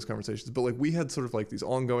started those conversations. But like we had sort of like these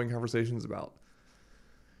ongoing conversations about,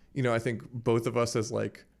 I think both of us as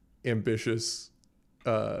like ambitious,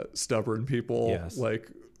 stubborn people, like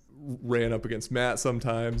ran up against Matt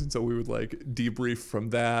sometimes, and so we would like debrief from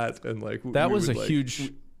that, and like that was a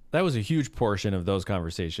huge portion of those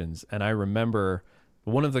conversations. And I remember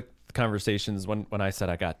one of the conversations when I said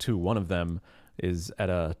I got two, one of them is at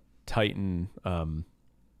a Titan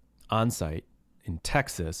onsite in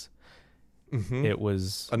Texas. Mm-hmm. It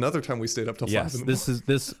was another time we stayed up till 5 in the morning.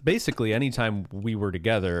 This basically anytime we were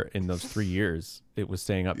together in those 3 years, it was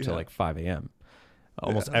staying up till like 5 a.m.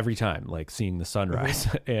 almost every time, like seeing the sunrise.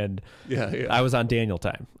 And I was on Daniel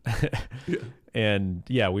time. And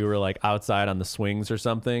we were like outside on the swings or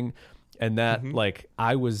something. And that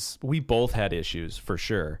we both had issues for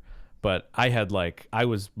sure, but I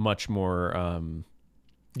was much more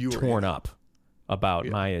torn up about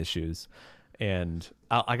my issues. And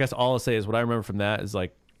I guess all I'll say is what I remember from that is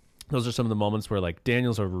like, those are some of the moments where like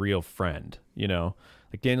Daniel's a real friend,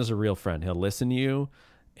 like Daniel's a real friend. He'll listen to you.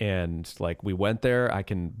 And like, we went there, I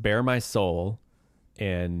can bare my soul,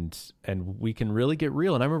 and we can really get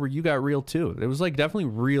real. And I remember you got real too. It was like definitely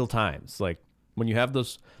real times. Like when you have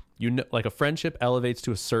those, like a friendship elevates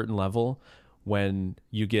to a certain level when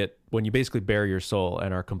you basically bare your soul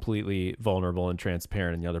and are completely vulnerable and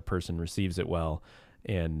transparent, and the other person receives it well.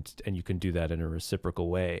 And you can do that in a reciprocal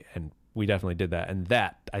way. And we definitely did that. And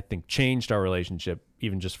that, I think, changed our relationship.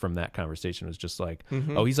 Even just from that conversation, it was just like,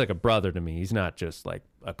 oh, he's like a brother to me. He's not just like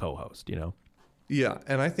a co-host, Yeah.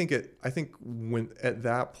 And I think when at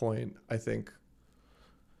that point, I think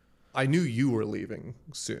I knew you were leaving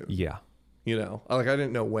soon. Yeah. Like I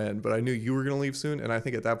didn't know when, but I knew you were going to leave soon. And I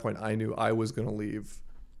think at that point I knew I was going to leave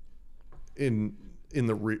in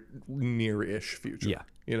the near-ish future. Yeah.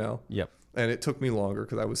 Yep. And it took me longer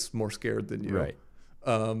because I was more scared than you. Right.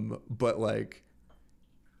 But like,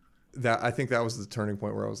 that, I think that was the turning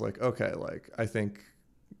point where I was like, okay, like, I think,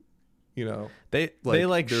 they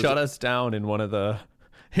shut us down in one of the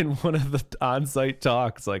on-site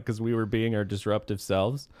talks, like, because we were being our disruptive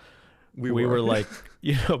selves. We were like,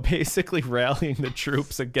 basically rallying the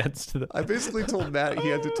troops against the. I basically told Matt he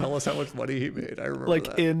had to tell us how much money he made. I remember like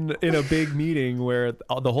that. in a big meeting where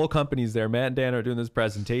the whole company's there. Matt and Dan are doing this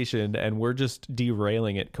presentation, and we're just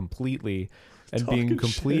derailing it completely and Talking being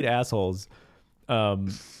complete shit. assholes.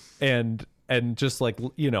 And just like,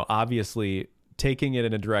 obviously taking it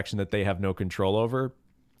in a direction that they have no control over,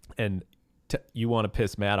 and you want to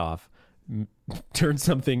piss Matt off, turn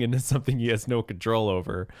something into something he has no control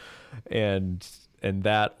over, and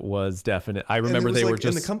that was definite. I remember they were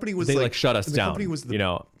just, and the company was they shut us down, and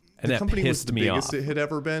that pissed me off. It had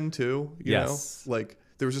ever been too, yes. like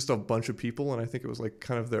there was just a bunch of people, and I think it was like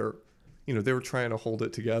kind of their, they were trying to hold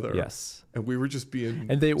it together. Yes, and we were just being,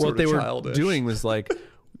 and what they childish. were doing was like,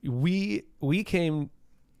 we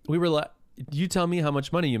were like, you tell me how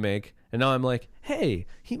much money you make, and now I'm like, hey,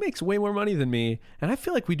 he makes way more money than me, and I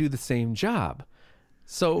feel like we do the same job,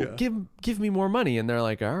 so give me more money. And they're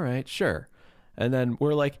like, all right, sure. And then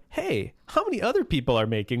we're like, hey, how many other people are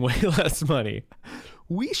making way less money?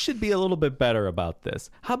 We should be a little bit better about this.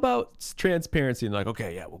 How about transparency? And like,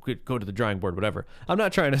 okay, yeah, we'll go to the drawing board, whatever. I'm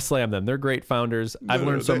not trying to slam them. They're great founders. I've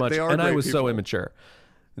learned so much, and I was so immature.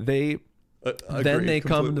 Then they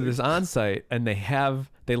come into this onsite, and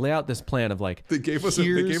they lay out this plan of like, they gave us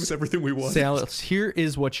everything we wanted. Here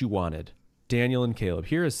is what you wanted, Daniel and Caleb.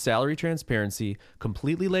 Here is salary transparency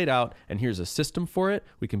completely laid out, and here's a system for it.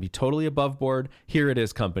 We can be totally above board. Here it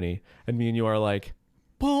is, company. And me and you are like,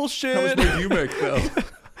 bullshit. How much money do you make though?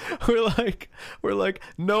 we're like,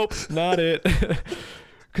 nope, not it.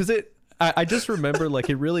 Because I just remember, like,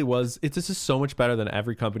 it really was. This is so much better than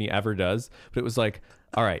every company ever does. But it was like,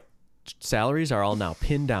 all right, salaries are all now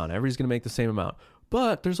pinned down. Everybody's going to make the same amount.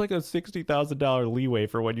 But there's like a $60,000 leeway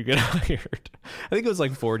for when you get hired. I think it was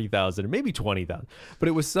like $40,000 or maybe $20,000. But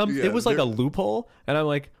it was it was like a loophole. And I'm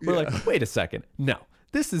like, we're like, wait a second. No,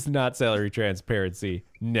 this is not salary transparency.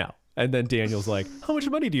 No. And then Daniel's like, how much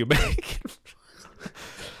money do you make?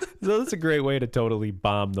 So that's a great way to totally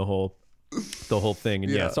bomb the whole thing.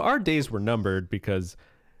 And so our days were numbered because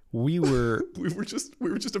we were just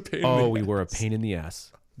a pain. Oh, we were a pain in the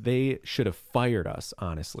ass. They should have fired us,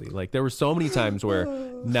 honestly. Like, there were so many times where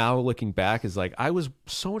now looking back is like, I was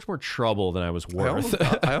so much more trouble than I was worth.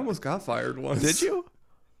 I almost got fired once. Did you?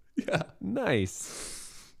 Yeah.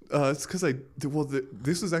 Nice. It's because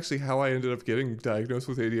this is actually how I ended up getting diagnosed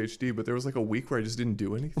with ADHD, but there was like a week where I just didn't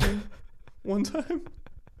do anything one time.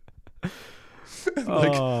 And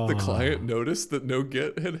the client noticed that no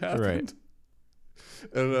Git had happened. Right.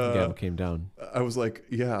 And Gavin came down. I was like,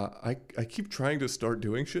 I keep trying to start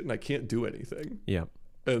doing shit and I can't do anything. Yeah.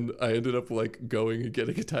 And I ended up like going and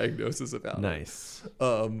getting a diagnosis about it. Nice.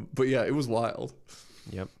 But yeah, it was wild.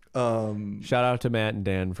 Yep. Shout out to Matt and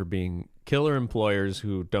Dan for being killer employers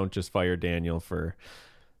who don't just fire Daniel for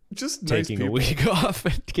just taking nice a week off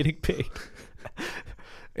and getting paid.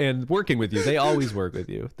 And working with you. They always work with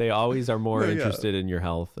you. They always are more interested in your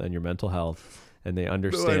health and your mental health, and they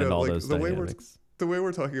understand all those dynamics. The way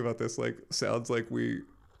we're talking about this sounds like we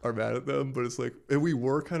are mad at them, but it's like, and we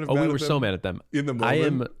were kind of mad we at were them so mad at them. In the moment. I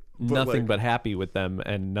am nothing but happy with them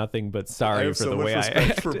and nothing but sorry for the way I acted. I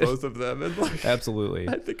have so much respect for both of them. And like, absolutely.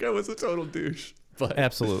 I think I was a total douche. But.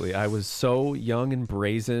 Absolutely. I was so young and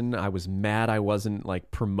brazen. I was mad I wasn't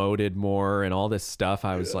like promoted more and all this stuff.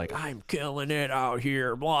 I was like, I'm killing it out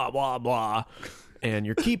here, blah, blah, blah. And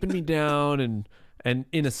you're keeping me down. And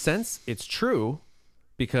in a sense, it's true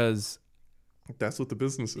because that's what the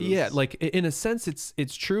business is. Yeah. Like in a sense,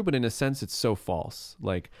 it's true, but in a sense, it's so false.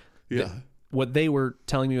 Like what they were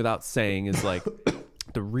telling me without saying is like,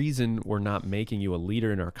 the reason we're not making you a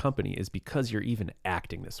leader in our company is because you're even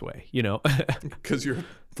acting this way, because you're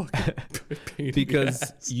fucking pain because in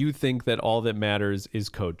the ass. You think that all that matters is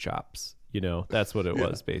code chops. That's what it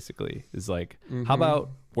was basically. Is like, how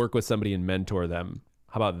about work with somebody and mentor them?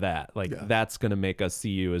 How about that? Like that's going to make us see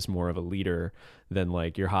you as more of a leader than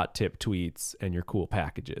like your hot tip tweets and your cool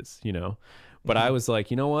packages, But I was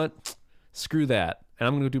like, you know what? Screw that. And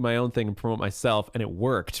I'm going to do my own thing and promote myself. And it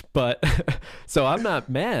worked. But so I'm not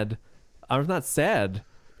mad. I'm not sad.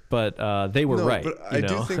 But they were right. But I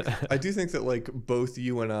do think that like both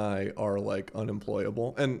you and I are like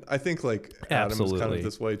unemployable. And I think like Adam is kind of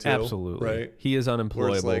this way too. Absolutely. Right? He is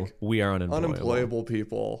unemployable. Like, we are unemployable. Unemployable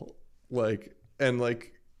people. Like, and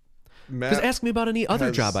like Matt. Because ask me about any other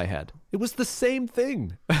job I had. It was the same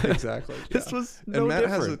thing. Exactly. This was no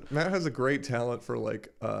different. Matt has a great talent for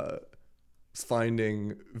like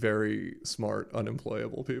finding very smart,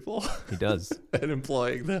 unemployable people. He does. And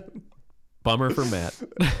employing them. Bummer for Matt.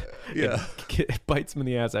 Yeah. It bites him in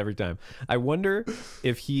the ass every time. I wonder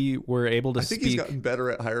if he were able to I think speak. he's gotten better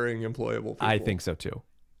at hiring employable people. I think so too.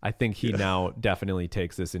 I think he now definitely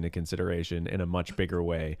takes this into consideration in a much bigger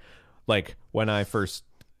way. Like when I first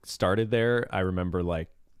started there, I remember like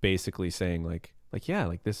basically saying like yeah,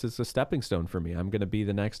 like this is a stepping stone for me. I'm going to be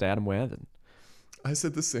the next Adam Wathan. I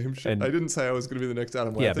said the same shit. And I didn't say I was going to be the next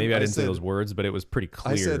Adam Wathan. Yeah, maybe I didn't say those words, but it was pretty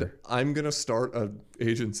clear. I said, I'm going to start an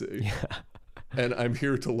agency. Yeah. And I'm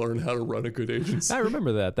here to learn how to run a good agency. I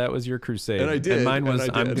remember that. That was your crusade. And I did. And mine was,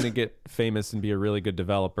 and I'm going to get famous and be a really good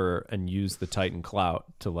developer and use the Titan clout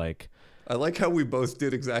to like... I like how we both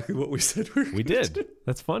did exactly what we said we were We did. do.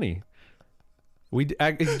 That's funny. We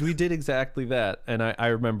did exactly that. And I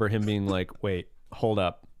remember him being like, wait, hold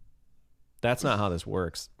up. That's not how this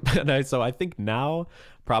works. So I think now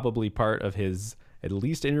probably part of his at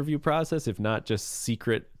least interview process, if not just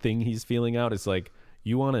secret thing he's feeling out, is like,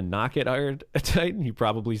 you want to not get hired at Titan? You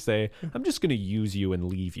probably say, I'm just going to use you and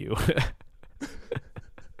leave you.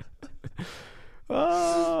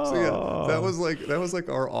 Oh. So yeah, that was like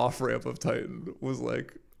our off ramp of Titan. Was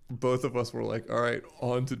like both of us were like, all right,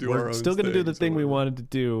 on to do our own. We're still going to do the thing we wanted to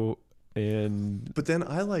do. But then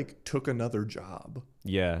I like took another job.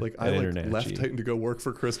 Yeah, like I like left Titan to go work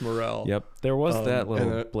for Chris Morrell. Yep, there was that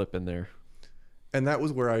little blip in there, and that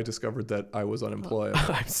was where I discovered that I was unemployable.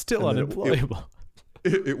 I'm still unemployable.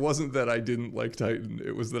 It wasn't that I didn't like Titan.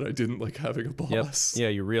 It was that I didn't like having a boss. Yep. Yeah,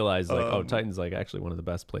 you realize like, Titan's like actually one of the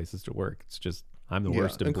best places to work. It's just I'm the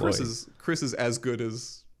worst employee. And Chris is as good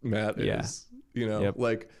as Matt is. You know,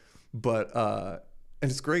 but and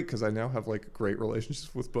it's great because I now have like great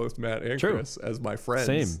relationships with both Matt and Chris as my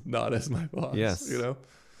friends, not as my boss. Yes, you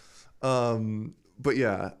know. But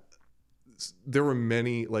yeah, there were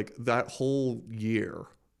many, like that whole year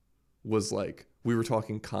was like we were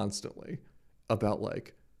talking constantly about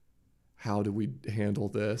like how do we handle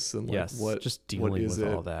this and like what just dealing with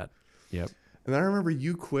all that. Yep. And I remember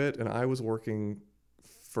you quit and I was working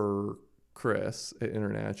for Chris at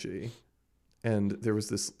Internachi, and there was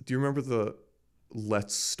this. Do you remember the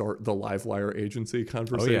let's start the Livewire agency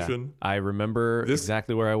conversation? Oh, yeah. I remember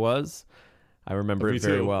exactly where I was. I remember it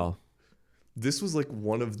very well. This was like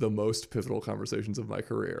one of the most pivotal conversations of my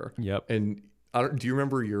career. Yep. And do you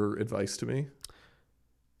remember your advice to me?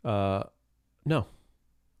 No.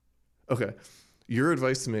 Okay. Your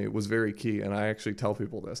advice to me was very key, and I actually tell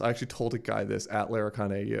people this. I actually told a guy this at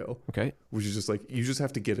Laracon AU. Okay. Which is just like, you just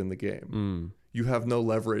have to get in the game. You have no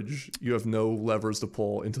leverage. You have no levers to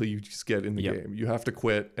pull until you just get in the game. You have to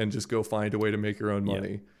quit and just go find a way to make your own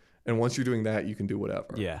money. And once you're doing that, you can do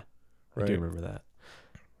whatever. Yeah. Right? I do remember that.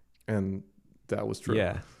 And that was true.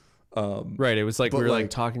 Yeah. Right. It was like we were like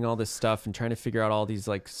talking all this stuff and trying to figure out all these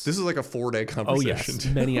like. This is like a 4-day conversation. Oh yes,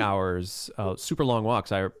 many hours, super long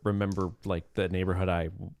walks. I remember like the neighborhood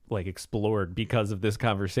I like explored because of this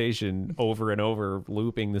conversation over and over,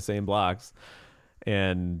 looping the same blocks,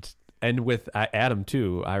 and with Adam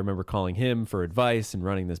too. I remember calling him for advice and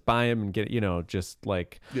running this by him and just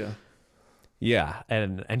like Yeah,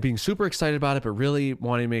 and being super excited about it, but really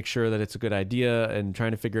wanting to make sure that it's a good idea and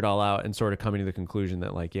trying to figure it all out and sort of coming to the conclusion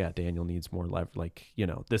that like, yeah, Daniel needs more leverage. Like,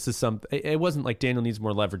 this is it wasn't like Daniel needs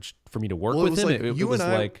more leverage for me to work with him. Like it was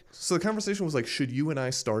like, so the conversation was like, should you and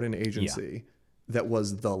I start an agency that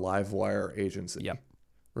was the Livewire agency? Yep.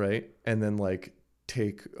 Right. And then like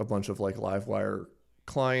take a bunch of like Livewire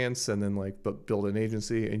clients and then like build an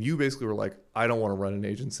agency. And you basically were like, I don't want to run an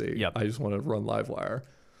agency. Yep. I just want to run Livewire.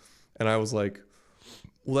 And I was like,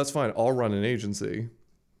 well, that's fine. I'll run an agency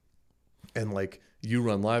and like you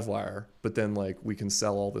run Livewire, but then like we can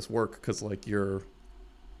sell all this work because like you're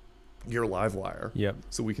Livewire. Yep.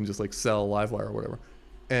 So we can just like sell Livewire or whatever.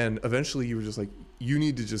 And eventually you were just like, you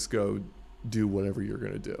need to just go do whatever you're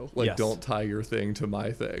going to do. Like, don't tie your thing to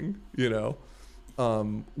my thing,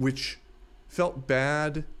 which felt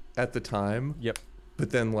bad at the time. Yep. But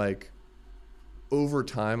then like over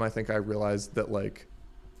time, I think I realized that like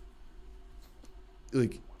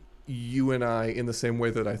you and I, in the same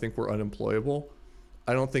way that I think we're unemployable,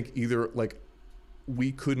 I don't think either, like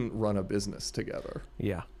we couldn't run a business together.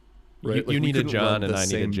 Yeah. Right. You need a John and I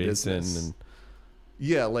need a Jason. And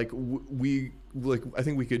yeah. Like I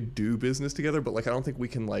think we could do business together, but like, I don't think we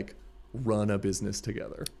can like run a business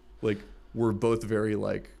together. Like we're both very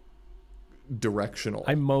like directional.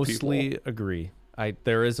 I mostly agree.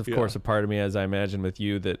 There is of course a part of me, as I imagine with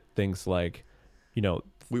you, that thinks like,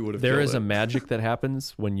 there is a magic that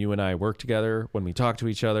happens when you and I work together, when we talk to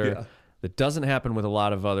each other, that doesn't happen with a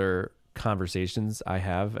lot of other conversations I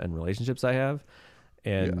have and relationships I have.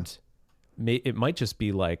 And it might just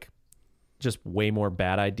be like just way more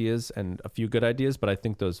bad ideas and a few good ideas, but I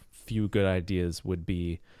think those few good ideas would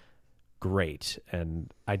be great.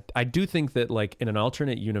 And I do think that like in an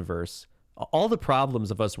alternate universe, all the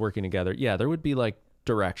problems of us working together, yeah, there would be like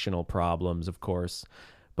directional problems, of course,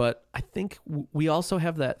 but I think we also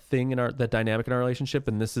have that thing in that dynamic in our relationship,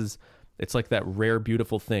 and it's like that rare,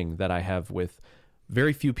 beautiful thing that I have with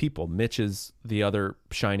very few people. Mitch is the other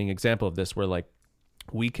shining example of this, where like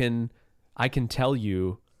I can tell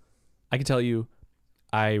you,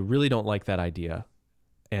 I really don't like that idea,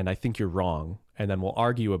 and I think you're wrong, and then we'll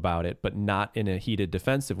argue about it, but not in a heated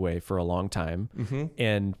defensive way for a long time. Mm-hmm.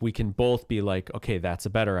 And we can both be like, okay, that's a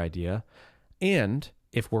better idea. And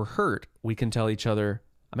if we're hurt, we can tell each other,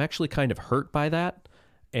 I'm actually kind of hurt by that.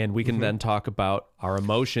 And we can then talk about our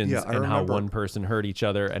emotions and how one person hurt each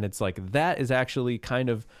other. And it's like, that is actually kind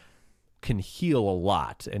of can heal a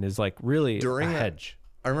lot and is like really a hedge.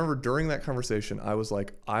 I remember during that conversation, I was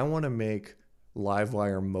like, I want to make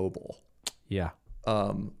Livewire mobile. Yeah.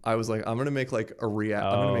 I was like, I'm going to make like I'm going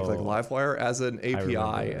to make like Livewire as an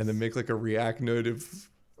API and then make like a React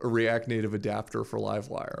Native adapter for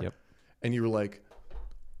Livewire. Yep. And you were like,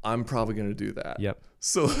 I'm probably going to do that. Yep.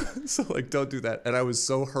 So like, don't do that. And I was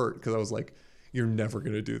so hurt because I was like, you're never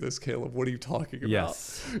going to do this, Caleb. What are you talking about?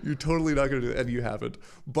 Yes. You're totally not going to do it. And you haven't.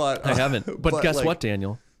 But I haven't. But guess like, what,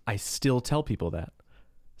 Daniel? I still tell people that.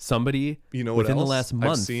 Somebody within the last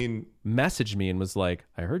month messaged me and was like,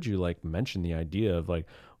 I heard you like mention the idea of like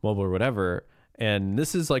mobile or whatever. And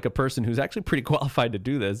this is like a person who's actually pretty qualified to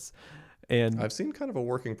do this. And I've seen kind of a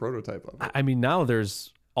working prototype of it. I mean, now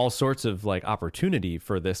there's all sorts of like opportunity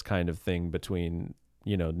for this kind of thing between,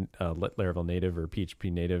 Laravel native or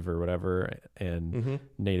PHP native or whatever, and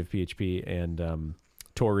native PHP and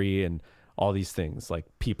Tori and all these things. Like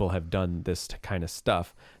people have done this kind of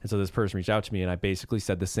stuff. And so this person reached out to me and I basically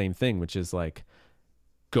said the same thing, which is like,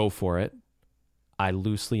 go for it. I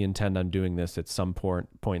loosely intend on doing this at some point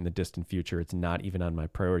in the distant future. It's not even on my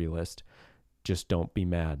priority list. Just don't be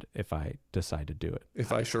mad if I decide to do it.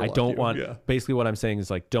 Basically what I'm saying is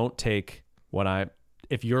like, don't take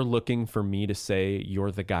if you're looking for me to say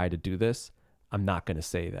you're the guy to do this, I'm not going to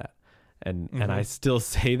say that. And I still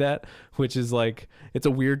say that, which is like, it's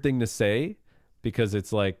a weird thing to say because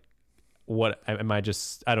it's like, what am I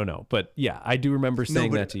just, I don't know. But yeah, I do remember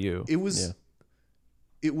saying that to you. It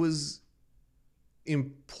was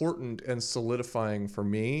important and solidifying for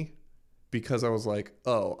me because I was like,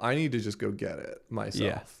 oh, I need to just go get it myself.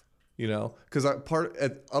 Yeah. Because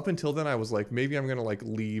up until then I was like, maybe I'm going to like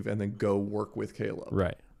leave and then go work with Caleb.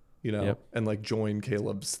 Right. And like join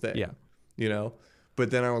Caleb's thing. Yeah.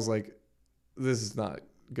 But then I was like, this is not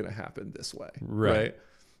going to happen this way. Right.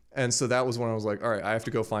 And so that was when I was like, all right, I have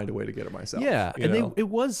to go find a way to get it myself. Yeah. It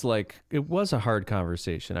was a hard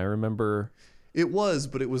conversation. I remember. It was,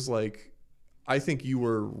 but it was like, I think you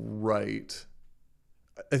were right.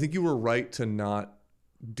 I think you were right to not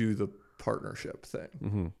do the partnership thing.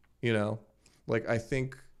 Mm-hmm. Like I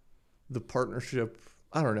think the partnership,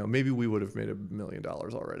 I don't know, maybe we would have made $1 million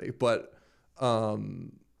already, but I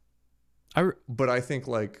think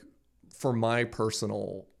like for my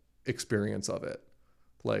personal experience of it,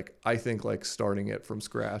 like I think like starting it from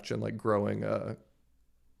scratch and like growing a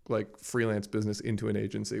like freelance business into an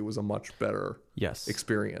agency was a much better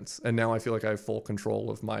experience. And now I feel like I have full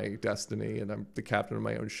control of my destiny and I'm the captain of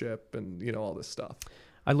my own ship and all this stuff.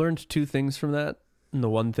 I learned two things from that. And the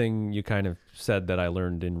one thing you kind of said that I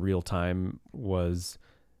learned in real time was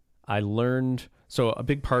so a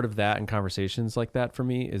big part of that and conversations like that for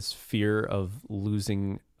me is fear of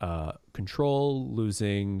losing control,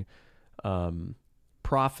 losing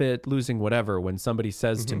profit, losing whatever. When somebody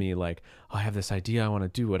says to me like, oh, I have this idea, I want to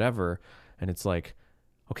do whatever. And it's like,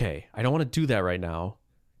 okay, I don't want to do that right now,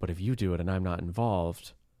 but if you do it and I'm not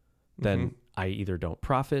involved, then I either don't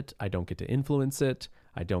profit, I don't get to influence it,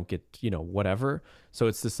 I don't get, whatever. So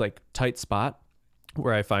it's this like tight spot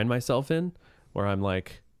where I find myself in where I'm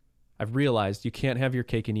like, I've realized you can't have your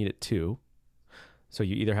cake and eat it too. So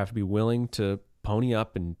you either have to be willing to pony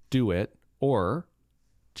up and do it or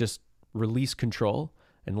just release control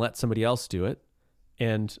and let somebody else do it.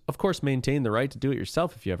 And of course, maintain the right to do it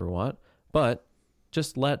yourself if you ever want, but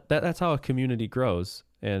just that's how a community grows.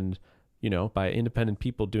 And, by independent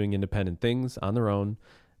people doing independent things on their own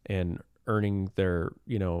and earning their,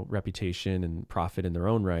 reputation and profit in their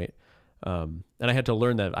own right. And I had to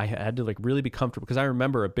learn that I had to like really be comfortable because I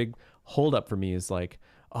remember a big holdup for me is like,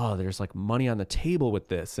 oh, there's like money on the table with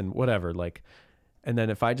this and whatever. Like, and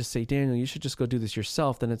then if I just say, Daniel, you should just go do this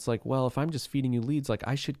yourself, then it's like, well, if I'm just feeding you leads, like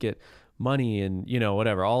I should get money and,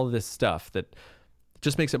 whatever, all of this stuff that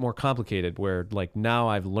just makes it more complicated where like now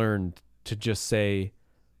I've learned to just set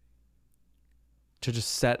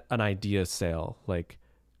an idea sail, like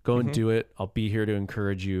go and do it. I'll be here to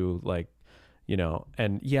encourage you. Like, you know,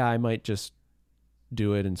 and yeah, I might just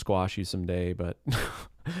do it and squash you someday, but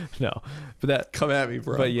no, but that come at me,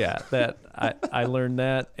 bro. But yeah, that I learned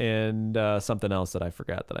that, and something else that I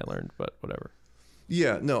forgot that I learned, but whatever.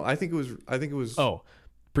 Yeah, no, I think it was Oh,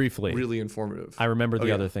 briefly, really informative. I remember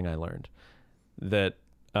the other thing I learned, that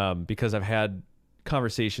because I've had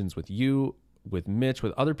conversations with you, with Mitch,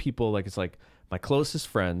 with other people, like it's like my closest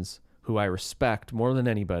friends who I respect more than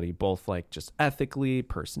anybody, both like just ethically,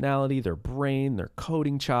 personality, their brain, their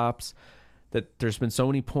coding chops, that there's been so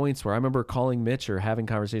many points where I remember calling Mitch or having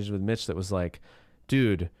conversations with Mitch that was like,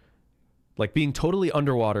 dude, like being totally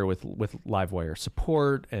underwater with Livewire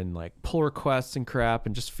support and like pull requests and crap,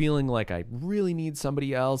 and just feeling like I really need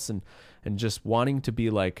somebody else, and just wanting to be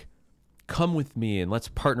like, come with me and let's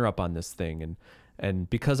partner up on this thing. And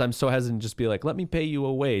because I'm so hesitant, just be like, let me pay you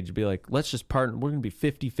a wage, be like, let's just partner. We're going to be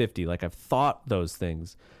 50-50. Like I've thought those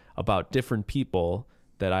things about different people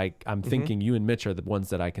that I'm thinking you and Mitch are the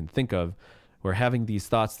ones that I can think of. We're having these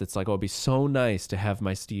thoughts that's like, oh, it'd be so nice to have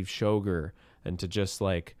my Steve Shoger and to just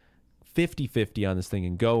like 50-50 on this thing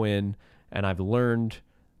and go in. And I've learned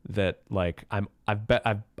that like I'm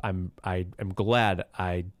glad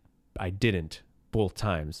I didn't both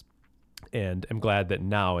times. And I'm glad that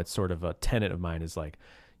now it's sort of a tenet of mine is like,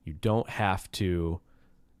 you don't have to,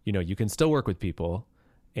 you know, you can still work with people.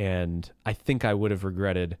 And I think I would have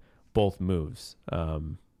regretted both moves.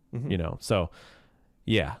 You know, so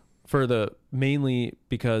yeah, mainly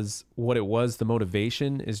because what it was, the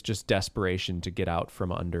motivation is just desperation to get out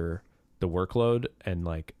from under the workload and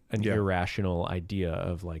like an irrational idea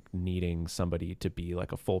of like needing somebody to be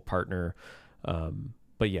like a full partner.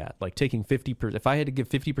 But yeah, like taking 50%, if I had to give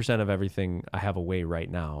 50% of everything I have away right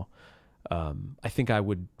now, I think I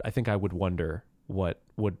would wonder what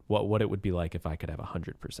it would be like if I could have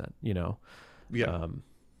 100%, you know? Yeah.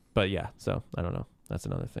 But yeah, so I don't know. That's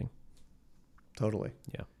another thing. Totally.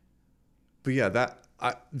 Yeah. But yeah,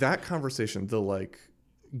 that conversation, the like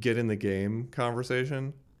get in the game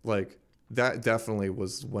conversation, like that definitely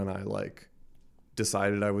was when I like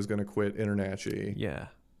decided I was going to quit Internachi. Yeah.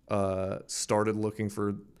 Started looking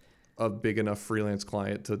for a big enough freelance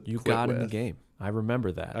client to you quit got with. in the game. I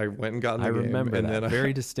remember that. I went and got in the game. I remember and that then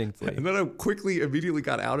very distinctly. And then I immediately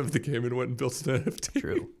got out of the game and went and built an NFT.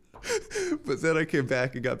 True. But then I came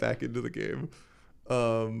back and got back into the game.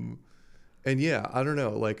 And yeah, I don't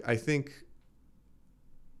know. Like, I think,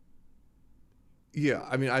 yeah,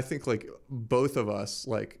 I mean, I think like both of us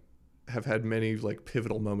like have had many like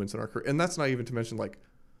pivotal moments in our career. And that's not even to mention like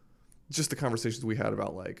just the conversations we had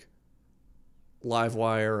about like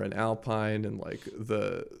Livewire and Alpine and like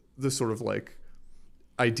the sort of like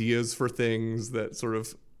ideas for things that sort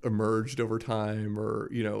of emerged over time, or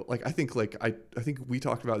you know, like I think we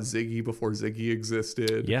talked about Ziggy before Ziggy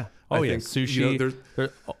existed. Yeah. I Yeah. think, Sushi. you know,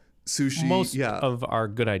 there's sushi. Most yeah. of our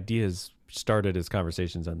good ideas started as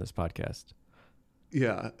conversations on this podcast.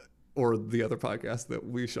 Yeah. Or the other podcast that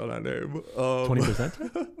we shall not name.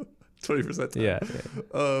 20%. 20%. Yeah.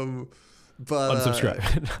 But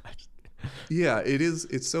unsubscribe. yeah,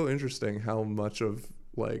 it's so interesting how much of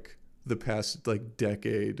like the past like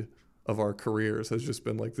decade of our careers has just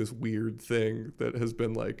been like this weird thing that has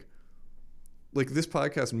been like this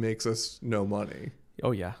podcast makes us no money. Oh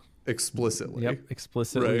yeah. Explicitly. Yep.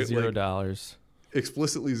 Explicitly right? $0. Like,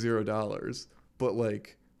 explicitly $0. But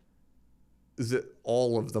like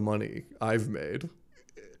all of the money I've made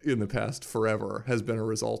in the past forever has been a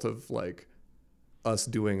result of like us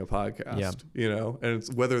doing a podcast, you know, and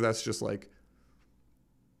it's whether that's just like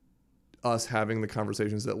us having the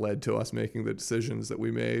conversations that led to us making the decisions that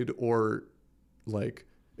we made, or like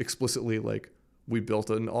explicitly like we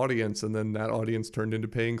built an audience and then that audience turned into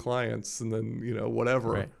paying clients and then, you know,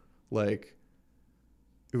 whatever. Right. Like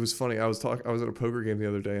it was funny. I was at a poker game the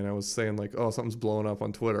other day and I was saying like, oh, something's blowing up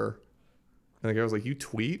on Twitter. And the guy was like, you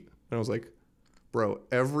tweet? And I was like, bro,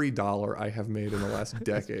 every dollar I have made in the last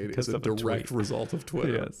decade is a direct result of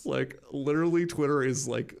Twitter. Yes. Like literally Twitter is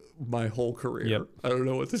like my whole career. Yep. I don't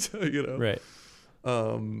know what to tell you, know? Right.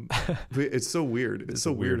 But it's so weird. It's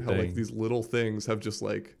so weird how like these little things have just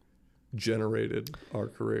like generated our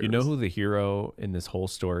careers. You know who the hero in this whole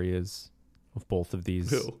story is of both of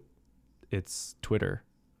these? Who? It's Twitter.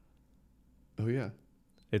 Oh yeah.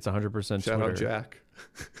 It's 100% Twitter. Shout out Jack.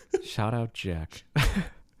 Shout out Jack.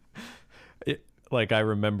 Like I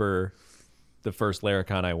remember the first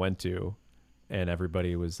Laracon I went to and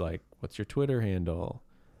everybody was like, what's your Twitter handle?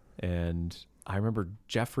 And I remember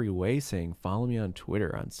Jeffrey Way saying, follow me on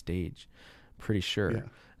Twitter on stage. Pretty sure. Yeah.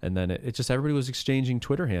 And then it just, everybody was exchanging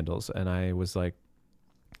Twitter handles. And I was like,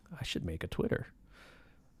 I should make a Twitter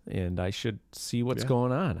and I should see what's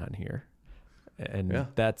going on here. And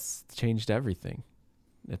that's changed everything.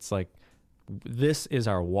 It's like, this is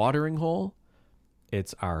our watering hole.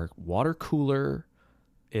 It's our water cooler.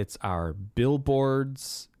 It's our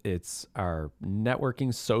billboards. It's our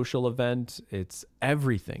networking social event. It's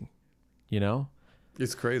everything, you know?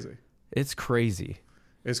 It's crazy. It's crazy.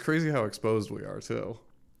 It's crazy how exposed we are too.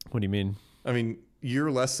 What do you mean? I mean, you're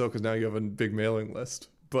less so because now you have a big mailing list.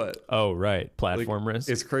 But oh, right, platform risk.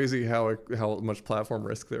 It's crazy how much platform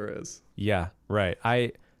risk there is. Yeah, right.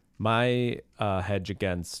 My hedge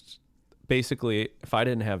against, basically, if I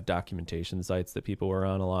didn't have documentation sites that people were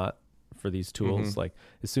on a lot for these tools, like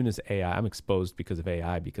as soon as AI, I'm exposed because of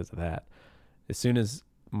AI because of that. As soon as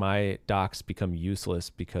my docs become useless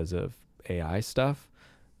because of AI stuff,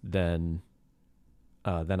 then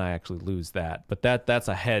I actually lose that. But that's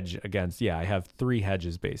a hedge against. Yeah, I have 3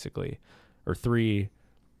 hedges basically, or 3.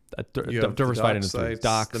 Diversified into 3: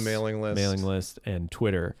 docs, the mailing list, and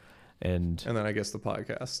Twitter, and then I guess the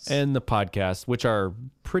podcasts, which are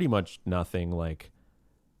pretty much nothing. Like,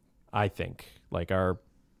 I think, like our,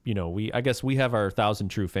 I guess we have our 1,000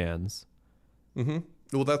 true fans.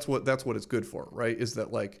 Well, that's what it's good for, right? Is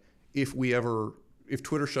that like if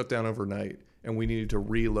Twitter shut down overnight and we needed to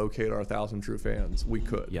relocate our 1,000 true fans, we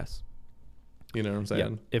could. Yes. You know what I'm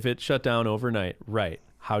saying? Yeah. If it shut down overnight, right?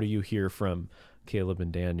 How do you hear from Caleb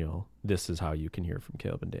and Daniel? This is how you can hear from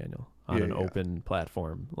Caleb and Daniel on an open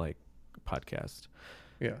platform like podcast.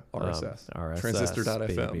 Yeah, RSS. RSS,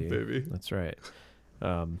 transistor.fm, baby. That's right.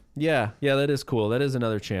 Yeah, that is cool. That is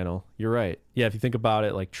another channel. You're right. Yeah, if you think about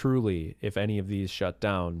it, like truly, if any of these shut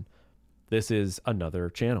down, this is another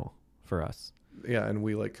channel for us. Yeah, and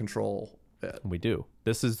we like control it. We do.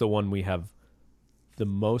 This is the one we have the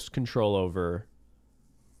most control over.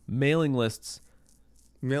 Mailing lists,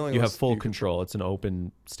 you have full control. It's an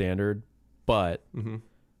open standard, but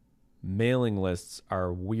mailing lists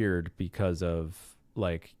are weird because of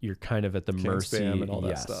like you're kind of at the mercy spam and all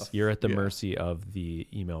that stuff. You're at the mercy of the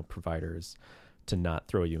email providers to not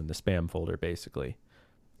throw you in the spam folder basically,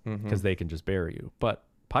 because they can just bury you. But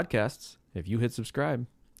podcasts, if you hit subscribe,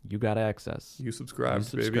 you got access. You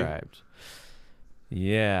subscribed, baby.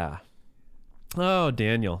 Yeah. Oh,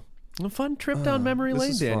 Daniel, a fun trip down memory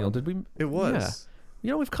lane, Daniel. Fun. Did we? It was.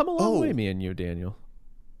 Yeah. We've come a long way, me and you, Daniel.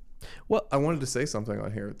 Well, I wanted to say something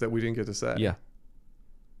on here that we didn't get to say. Yeah.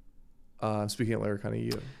 Speaking of Laracon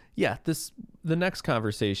EU. Yeah, the next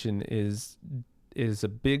conversation is a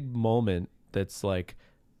big moment that's like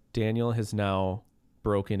Daniel has now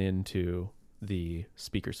broken into the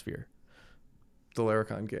speaker sphere. The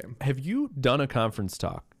Laracon game. Have you done a conference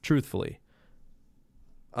talk, truthfully?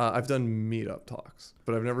 I've done meetup talks,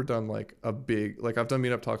 but I've never done like a big, like I've done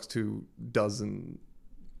meetup talks to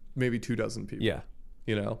maybe 24 people. Yeah.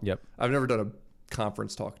 You know? Yep. I've never done a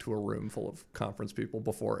conference talk to a room full of conference people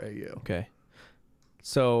before AU. Okay.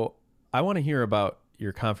 So I want to hear about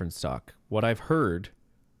your conference talk. What I've heard,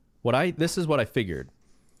 this is what I figured.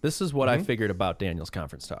 This is what I figured about Daniel's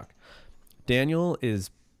conference talk. Daniel is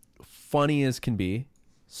funny as can be.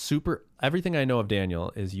 Everything I know of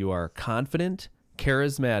Daniel is you are confident,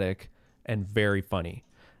 charismatic, and very funny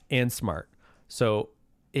and smart. So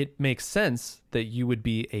it makes sense that you would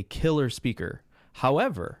be a killer speaker.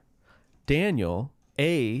 However, Daniel,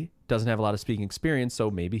 doesn't have a lot of speaking experience, so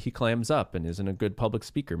maybe he clams up and isn't a good public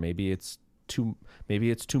speaker. Maybe it's too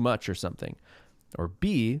much or something. Or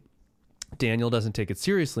B, Daniel doesn't take it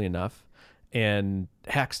seriously enough and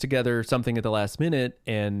hacks together something at the last minute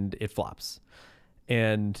and it flops.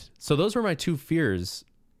 And so those were my 2 fears,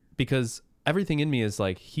 because everything in me is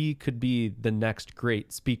like, he could be the next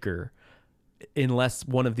great speaker unless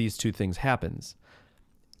one of these 2 things happens.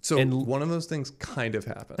 So one of those things kind of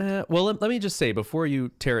happened. Well, let me just say, before you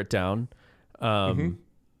tear it down, from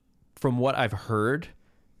what I've heard,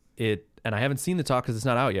 and I haven't seen the talk because it's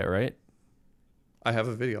not out yet, right? I have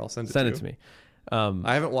a video. I'll send it to me.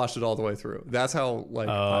 I haven't watched it all the way through. That's how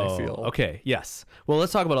I feel. Okay. Yes. Well,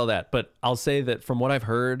 let's talk about all that. But I'll say that from what I've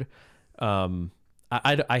heard,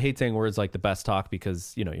 I hate saying words like the best talk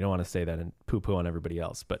because, you don't want to say that and poo-poo on everybody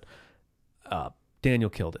else. But Daniel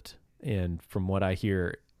killed it. And from what I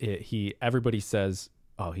hear, everybody says,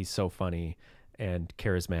 oh, he's so funny and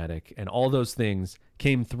charismatic, and all those things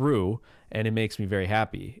came through, and it makes me very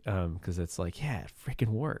happy because it's like, yeah, it freaking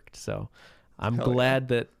worked. So I'm glad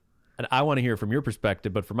that, and I want to hear from your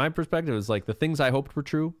perspective, but from my perspective, it's like the things I hoped were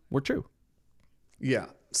true were true. Yeah.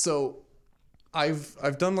 So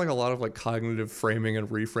I've done like a lot of like cognitive framing and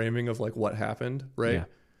reframing of like what happened, right? Yeah.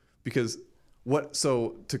 Because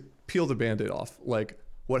to peel the Band-Aid off, like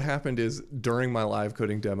what happened is during my live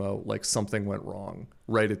coding demo, like something went wrong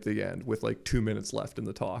right at the end with like 2 minutes left in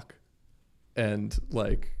the talk. And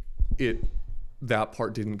like that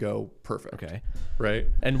part didn't go perfect. Okay. Right.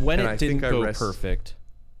 And when it didn't go perfect,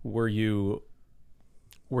 were you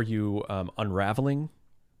unraveling?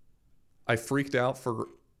 I freaked out for,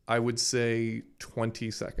 I would say 20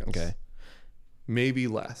 seconds. Okay. Maybe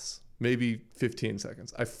less, maybe 15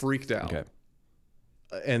 seconds. I freaked out. Okay.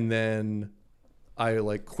 And then I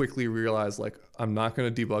like quickly realized like, I'm not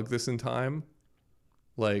going to debug this in time.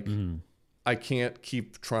 Like I can't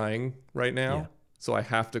keep trying right now. Yeah. So I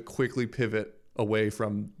have to quickly pivot away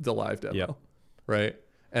from the live demo. Yep. Right.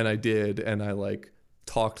 And I did. And I like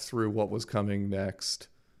talked through what was coming next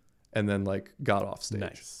and then like got off stage.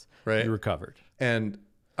 Nice. Right. You recovered. And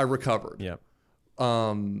I recovered. Yep.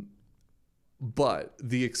 But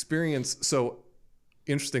the experience, so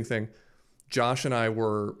interesting thing, Josh and I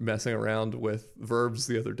were messing around with verbs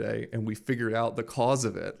the other day and we figured out the cause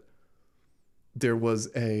of it. There was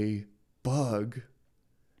a bug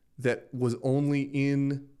that was only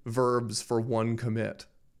in verbs for one commit.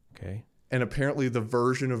 Okay. And apparently the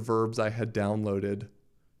version of verbs I had downloaded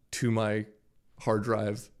to my hard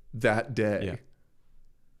drive that day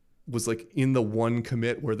was like in the one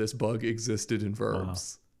commit where this bug existed in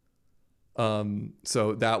verbs. Wow.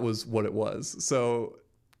 So that was what it was. So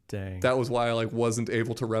dang. That was why I like wasn't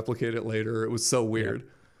able to replicate it later. It was so weird.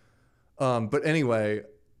 But anyway,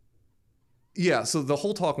 yeah, so the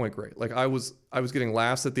whole talk went great. Like I was getting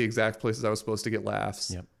laughs at the exact places I was supposed to get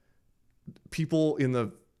laughs. Yep. People in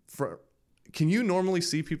the front, can you normally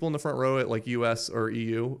see people in the front row at like US or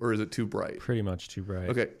EU, or is it too bright? Pretty much too bright.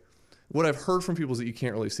 Okay. What I've heard from people is that you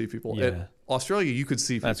can't really see people. Yeah. At Australia, you could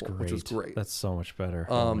see people, That's great. which was great. That's so much better.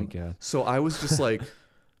 Oh my God. So I was just like,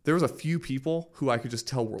 there was a few people who I could just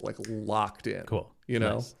tell were like locked in. Cool. You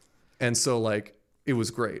know? Nice. And so like, it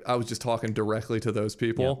was great. I was just talking directly to those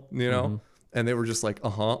people, you know? And they were just like, you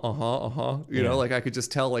know, like I could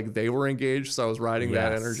just tell like they were engaged. So I was riding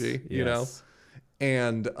that energy, you know?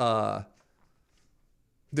 And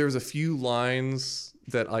there's a few lines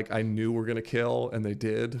that like I knew were going to kill and they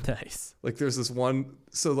did. Nice. Like there's this one.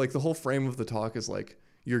 So like the whole frame of the talk is like,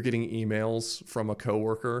 you're getting emails from a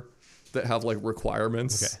coworker that have like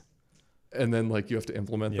requirements. Okay. And then like you have to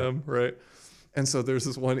implement them. Right. And so there's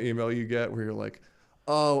this one email you get where you're like,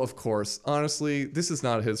 oh, of course, honestly, this is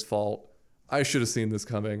not his fault. I should have seen this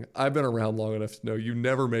coming. I've been around long enough to know you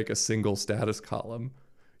never make a single status column.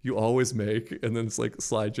 You always make, and then it's like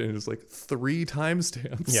slide changes like 3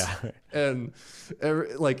 timestamps. Yeah. And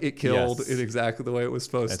like it killed it exactly the way it was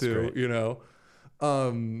supposed to, great. You know?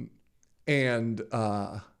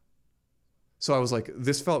 So I was like,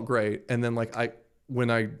 this felt great. And then like when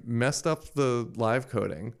I messed up the live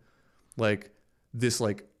coding, like this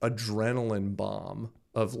like adrenaline bomb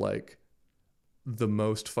of like the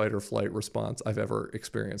most fight or flight response I've ever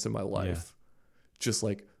experienced in my life just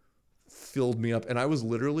like filled me up. And I was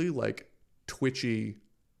literally like twitchy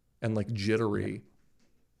and like jittery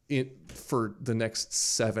for the next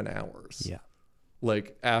 7 hours. Yeah.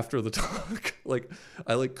 Like after the talk, like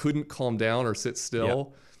I like couldn't calm down or sit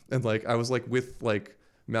still. And like, I was like with like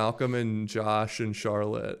Malcolm and Josh and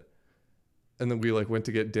Charlotte. And then we like went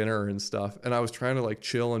to get dinner and stuff. And I was trying to like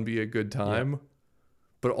chill and be a good time.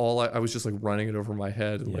 But I was just like running it over my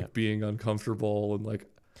head and like being uncomfortable and like,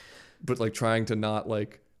 but like trying to not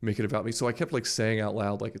like make it about me. So I kept like saying out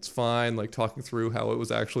loud, like, it's fine, like talking through how it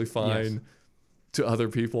was actually fine to other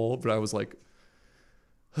people. But I was like,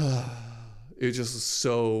 it was just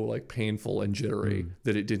so like painful and jittery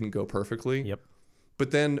that it didn't go perfectly. Yep.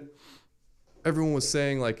 But then everyone was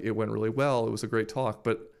saying like it went really well. It was a great talk.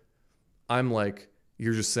 But I'm like,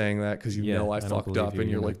 you're just saying that because you know I fucked up and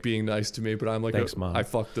you're like being nice to me. But I'm like, thanks, Mom. I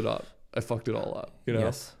fucked it up. I fucked it all up, you know?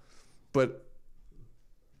 Yes. But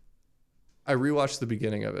I rewatched the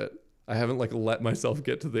beginning of it. I haven't like let myself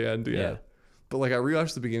get to the end yet. Yeah. But like I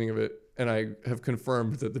rewatched the beginning of it and I have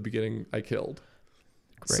confirmed that the beginning I killed.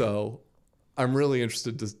 Great. So I'm really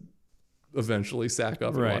interested to eventually sack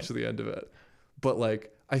up and watch the end of it. But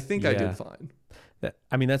like, I think I did fine.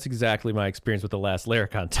 I mean, that's exactly my experience with the last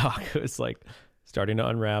Laracon talk. It was like starting to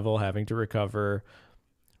unravel, having to recover.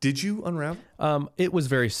 Did you unravel? It was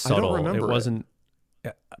very subtle. I don't remember. It wasn't.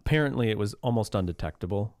 Apparently, it was almost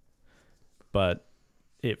undetectable, but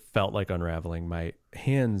it felt like unraveling. My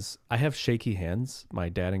hands. I have shaky hands. My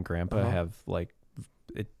dad and grandpa have like.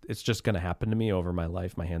 It's just going to happen to me over my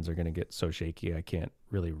life. My hands are going to get so shaky I can't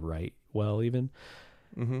really write well even.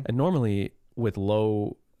 And normally with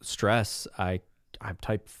low stress, I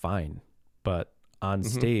type fine, but on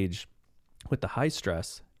stage with the high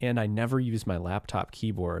stress, and I never use my laptop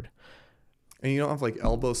keyboard. And you don't have like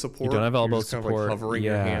elbow support. You don't have elbow You're just support. kind of like hovering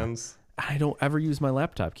your hands. I don't ever use my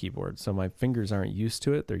laptop keyboard, so my fingers aren't used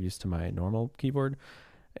to it. They're used to my normal keyboard,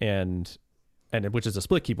 and which is a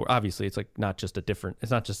split keyboard. Obviously, it's like not just a different.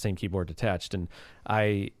 It's not just the same keyboard attached. And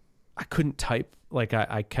I couldn't type. Like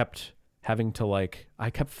I kept having to I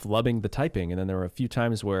kept flubbing the typing, and then there were a few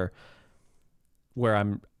times where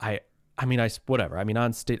whatever. I mean,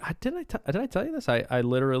 on stage, did I tell you this? I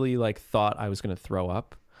literally thought I was gonna throw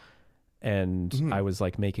up. And I was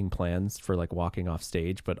making plans for walking off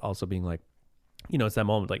stage, but also being it's that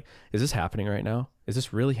moment is this happening right now? Is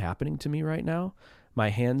this really happening to me right now? My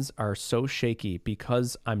hands are so shaky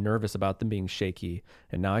because I'm nervous about them being shaky.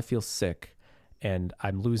 And now I feel sick and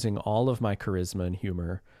I'm losing all of my charisma and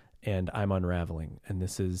humor and I'm unraveling. And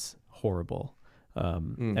this is horrible.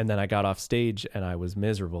 And then I got off stage and I was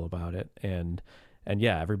miserable about it. And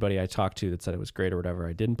yeah, everybody I talked to that said it was great or whatever,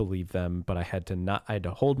 I didn't believe them, but I had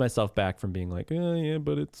to hold myself back from being oh yeah,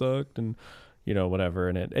 but it sucked and whatever.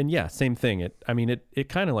 And yeah, same thing. It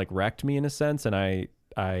kind of wrecked me in a sense. And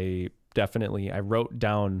I definitely wrote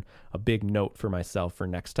down a big note for myself for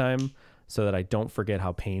next time so that I don't forget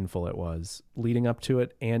how painful it was leading up to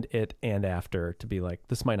it and after, to be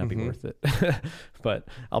this might not be worth it, but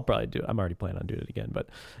I'll probably do it. I'm already planning on doing it again, but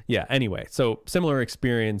yeah, anyway, so similar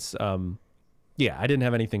experience. Yeah, I didn't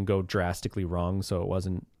have anything go drastically wrong, so it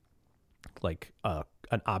wasn't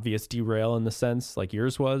an obvious derail in the sense like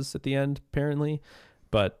yours was at the end, apparently.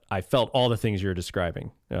 But I felt all the things you're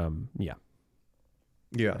describing. Yeah,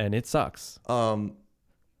 and it sucks.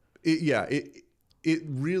 It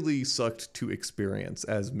really sucked to experience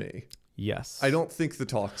as me. Yes, I don't think the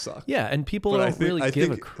talk sucked. Yeah, and people don't really give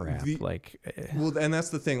a crap. Well, and that's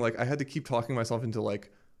the thing. I had to keep talking myself into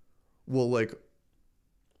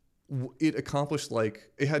it accomplished I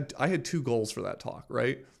had two goals for that talk,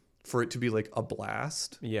 right? For it to be a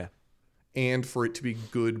blast, yeah, and for it to be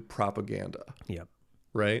good propaganda, yep,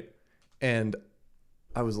 right? And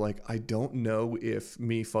I was I don't know if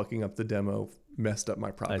me fucking up the demo messed up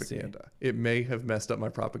my propaganda. It may have messed up my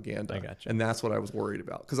propaganda. I gotcha. And that's what I was worried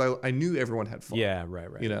about because I knew everyone had fun. Yeah, right.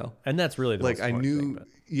 And that's really the most I knew thing, but...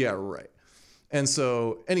 Yeah, right. And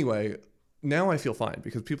so anyway, now I feel fine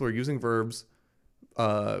because people are using verbs.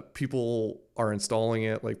 People are installing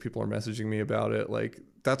it, people are messaging me about it.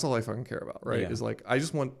 That's all I fucking care about, right? Yeah. Is I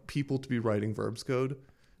just want people to be writing verbs code,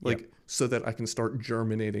 so that I can start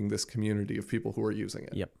germinating this community of people who are using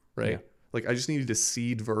it. Yep. Right. Yeah. I just needed to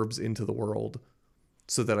seed verbs into the world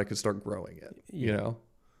so that I could start growing it,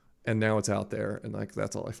 and now it's out there and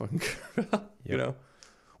that's all I fucking care about,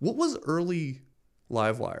 What was early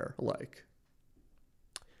Livewire like?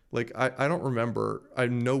 I don't remember. I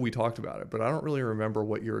know we talked about it, but I don't really remember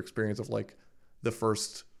what your experience of the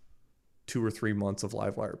first 2 or 3 months of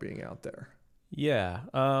Livewire being out there. Yeah.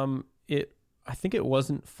 I think it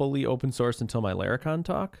wasn't fully open source until my Laracon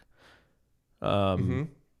talk.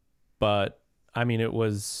 But I mean, it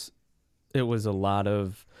was a lot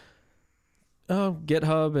of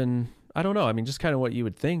GitHub and I don't know. I mean, just kind of what you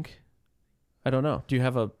would think. I don't know. Do you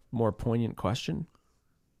have a more poignant question?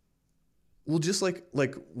 Well, just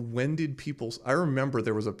when did people... I remember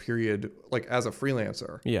there was a period, as a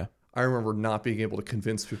freelancer. Yeah. I remember not being able to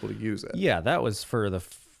convince people to use it. Yeah, that was for the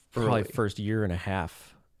probably first year and a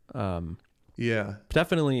half. Yeah.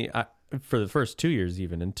 Definitely, for the first 2 years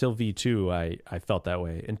even, until V2, I felt that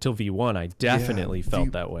way. Until V1, I definitely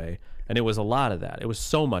felt that way. And it was a lot of that. It was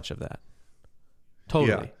so much of that.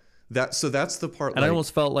 Totally. Yeah. So that's the part... And I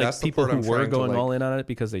almost felt people who were going all in on it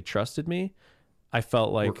because they trusted me, I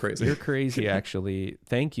felt you're crazy, actually.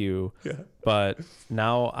 Thank you. Yeah. But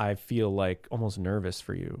now I feel almost nervous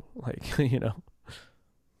for you. Yeah.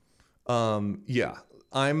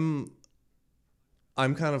 I'm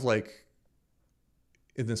kind of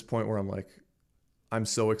in this point where I'm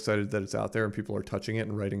so excited that it's out there and people are touching it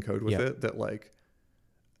and writing code with it that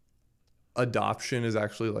adoption is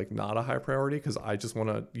actually not a high priority because I just want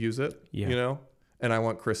to use it, and I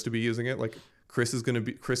want Chris to be using it. Chris is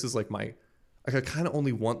my... I kind of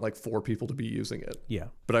only want 4 people to be using it. Yeah.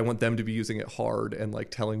 But I want them to be using it hard and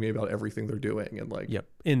telling me about everything they're doing and Yep.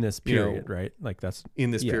 In this period, right? That's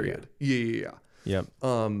in this period. Yeah. Yep.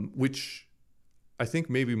 Which I think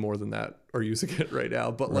maybe more than that are using it right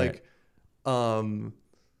now. But right.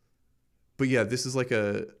 but yeah, this is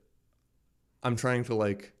I'm trying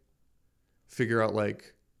to figure out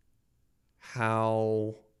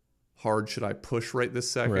how hard should I push right this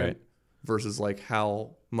second, right, versus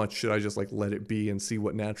how much should I just let it be and see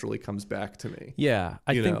what naturally comes back to me. Yeah.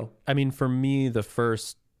 I mean, for me, the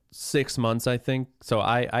first 6 months, I think, so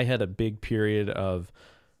I had a big period of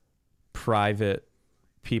private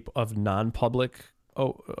people, of non-public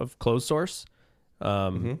of closed source,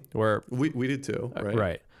 where we did too,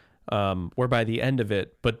 right? Where by the end of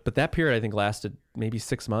it, but that period I think lasted maybe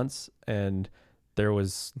 6 months, and there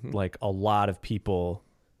was like a lot of people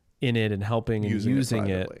in it and helping and using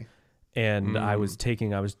it. And I was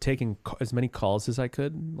taking as many calls as I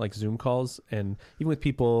could, like Zoom calls, and even with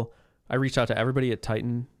people, I reached out to everybody at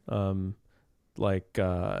Titan, and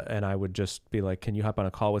I would just be like, can you hop on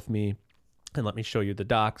a call with me and let me show you the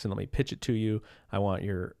docs and let me pitch it to you. I want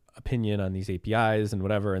your opinion on these APIs and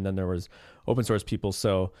whatever. And then there was open source people.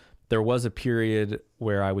 So there was a period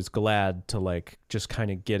where I was glad to like just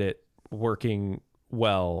kind of get it working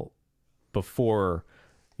well before,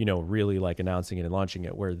 really like announcing it and launching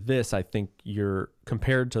it. Where this, I think you're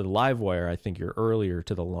compared to the Livewire, I think you're earlier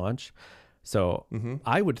to the launch. So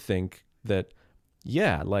I would think that,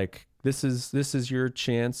 yeah, like this is your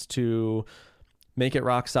chance to make it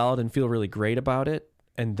rock solid and feel really great about it.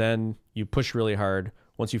 And then you push really hard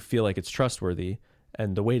once you feel like it's trustworthy.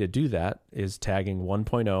 And the way to do that is tagging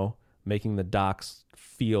 1.0, making the docs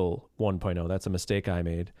feel 1.0. That's a mistake I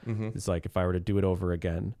made. It's like if I were to do it over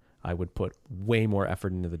again, I would put way more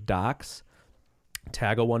effort into the docs,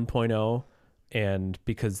 tag a 1.0, and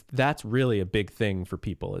because that's really a big thing for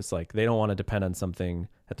people. It's like they don't want to depend on something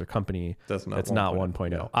at their company that's not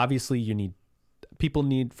 1.0. Yeah. Obviously, people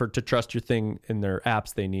need to trust your thing in their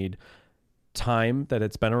apps. They need time that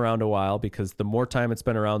it's been around a while, because the more time it's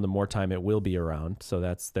been around, the more time it will be around. So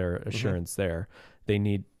that's their assurance there. They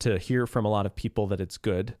need to hear from a lot of people that it's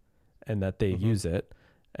good and that they use it.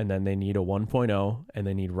 And then they need a 1.0, and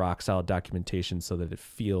they need rock solid documentation so that it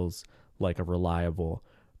feels like a reliable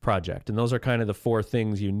project. And those are kind of the 4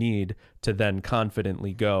 things you need to then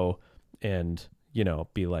confidently go and,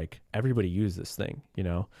 be like, everybody use this thing,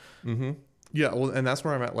 Yeah. Well, and that's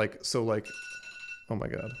where I'm at. Like, so like, oh my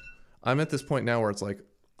God, I'm at this point now where it's like,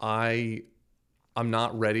 I'm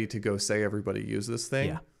not ready to go say everybody use this thing.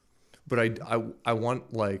 Yeah. But I want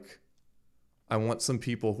some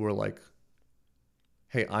people who are like,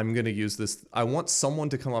 hey, I'm going to use this. I want someone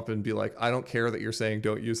to come up and be like, I don't care that you're saying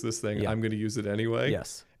don't use this thing. I'm going to use it anyway.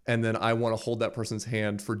 Yes. And then I want to hold that person's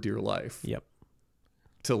hand for dear life. Yep.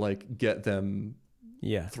 To like get them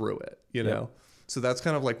through it, know? So that's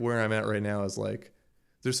kind of like where I'm at right now, is like,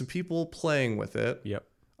 there's some people playing with it. Yep.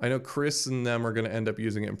 I know Chris and them are going to end up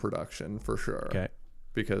using it in production for sure. Okay.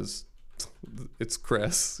 Because it's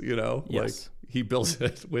Chris, Yes. like he built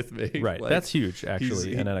it with me. Right. Like, that's huge,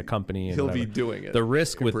 actually. And at a company, and he'll whatever. be doing it. The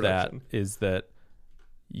risk with production. that is that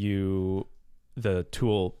the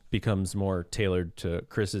tool becomes more tailored to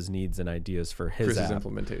Chris's needs and ideas for his Chris's app.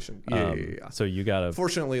 Implementation. Yeah. So you gotta.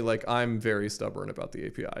 Fortunately, like I'm very stubborn about the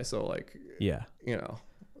API. So like,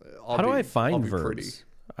 how do I find verbs? Pretty.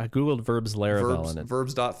 I googled verbs Laravel and it.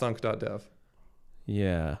 Verbs.thunk.dev.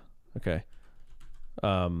 Yeah. Okay.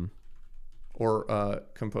 Or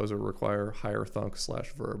composer require hire thunk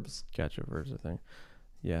 /verbs. Gotcha. Verbs, I think.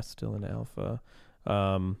 Yeah, still in alpha.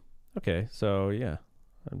 Okay, so yeah,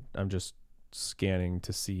 I'm just scanning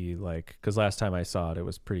to see, like, because last time I saw it, it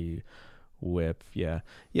was pretty whip. Yeah.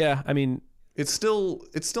 I mean, it's still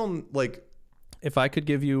like, if I could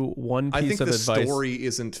give you one piece of advice, I think the story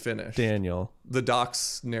isn't finished, Daniel. The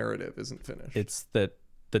docs narrative isn't finished. It's that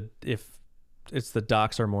it's the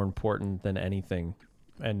docs are more important than anything.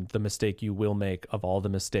 And the mistake you will make of all the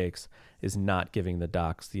mistakes is not giving the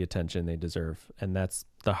docs the attention they deserve. And that's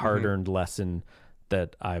the hard-earned lesson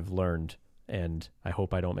that I've learned. And I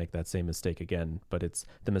hope I don't make that same mistake again. But it's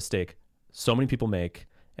the mistake so many people make,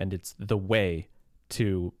 and it's the way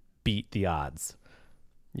to beat the odds.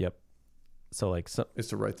 Yep. So like, is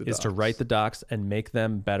to write the docs and make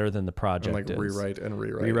them better than the project and like is. Rewrite and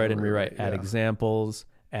rewrite. Add examples,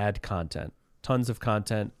 add content, tons of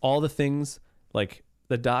content, all the things. Like,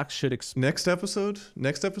 the docs should next episode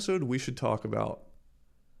we should talk about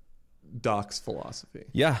docs philosophy.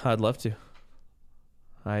 Yeah, I'd love to.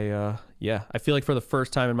 I feel like for the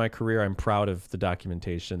first time in my career, I'm proud of the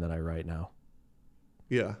documentation that I write now.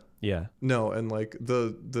 Yeah. No, and like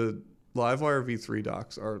the Livewire V3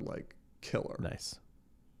 docs are like killer. Nice.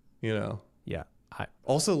 Yeah.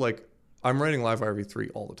 Also, like, I'm writing Livewire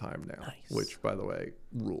V3 all the time now. Nice. Which, by the way,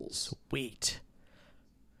 rules. Sweet.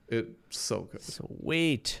 It's so good.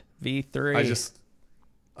 Sweet. V3.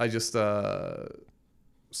 I just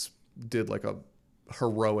did like a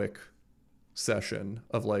heroic session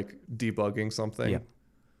of like debugging something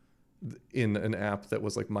in an app that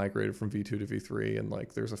was like migrated from V2 to V3, and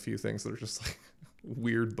like there's a few things that are just like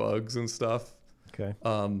weird bugs and stuff. Okay.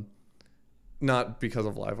 Not because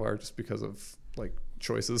of Livewire, just because of like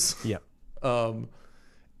choices. Yep. And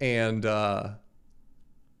it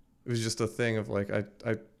was just a thing of like I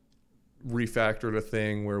refactored a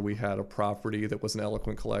thing where we had a property that was an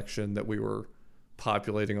eloquent collection that we were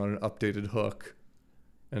populating on an updated hook,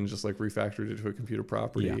 and just like refactored it to a computer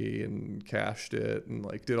property and cached it and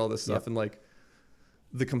like did all this stuff. And like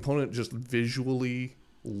the component just visually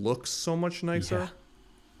looks so much nicer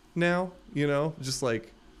now, you know, just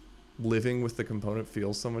like living with the component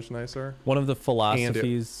feels so much nicer. One of the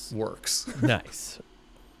philosophies and it works. Nice.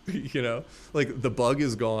 You know, like the bug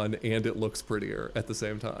is gone and it looks prettier at the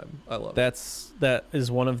same time. I love it. That is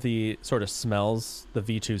one of the sort of smells, the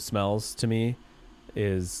V2 smells to me,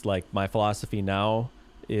 is like my philosophy now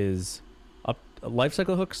is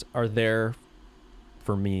lifecycle hooks are there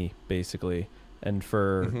for me basically, and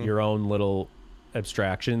for your own little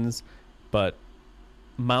abstractions, but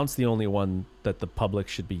Mount's the only one that the public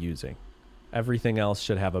should be using. Everything else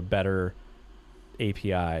should have a better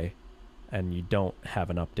API, and you don't have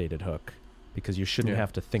an updated hook because you shouldn't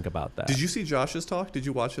have to think about that. Did you see Josh's talk? Did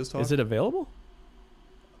you watch his talk? Is it available?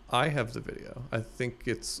 I have the video. I think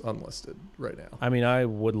it's unlisted right now. I mean, I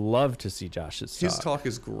would love to see Josh's talk. His talk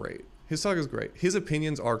is great. His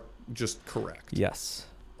opinions are just correct. Yes.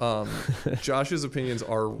 Josh's opinions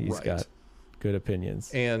are right. He's got good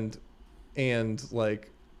opinions. And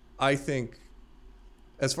like, I think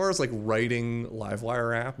as far as like writing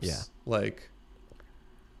Livewire apps, like,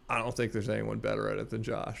 I don't think there's anyone better at it than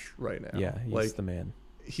Josh right now. Yeah, he's like, the man.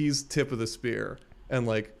 He's tip of the spear. And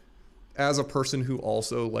like, as a person who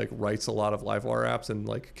also like writes a lot of Livewire apps and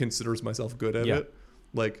like considers myself good at it,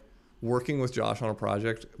 like working with Josh on a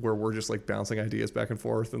project where we're just like bouncing ideas back and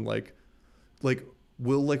forth and like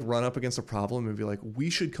we'll like run up against a problem and be like, we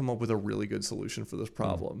should come up with a really good solution for this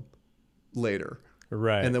problem later.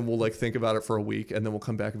 Right. And then we'll like think about it for a week and then we'll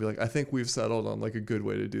come back and be like, I think we've settled on like a good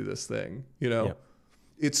way to do this thing. You know,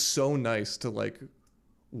 it's so nice to like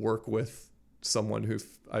work with someone who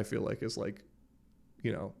I feel like is like,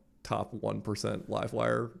 you know, top 1%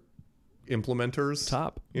 Livewire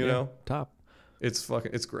implementers. You know, top.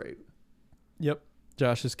 It's great. Yep.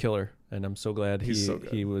 Josh is killer. And I'm so glad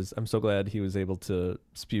I'm so glad he was able to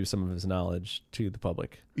spew some of his knowledge to the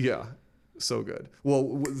public. Yeah. So good.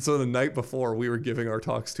 Well, so the night before we were giving our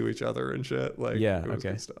talks to each other and shit. Like, it was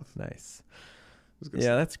good stuff. Nice. Good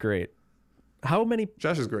stuff. That's great. How many?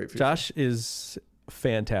 Josh is great. People. Josh is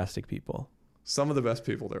fantastic people. Some of the best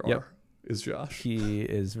people there are is Josh. He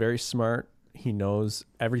is very smart. He knows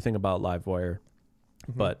everything about Livewire,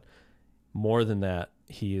 but more than that,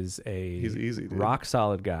 he's easy, dude. Rock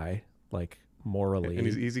solid guy, like morally. And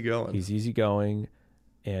he's easygoing. He's easygoing,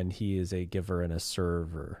 and he is a giver and a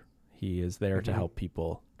server. He is there to help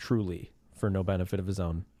people truly for no benefit of his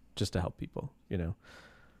own, just to help people, you know.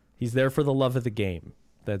 He's there for the love of the game.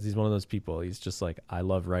 He's one of those people. He's just like, I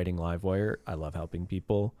love writing Livewire. I love helping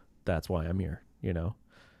people. That's why I'm here, you know.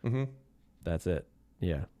 That's it.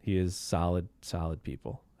 Yeah, he is solid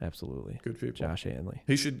people. Absolutely. Good people. Josh Hanley.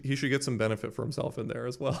 He should get some benefit for himself in there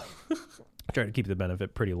as well. Try to keep the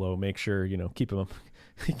benefit pretty low. Make sure, you know, keep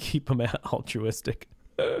him altruistic.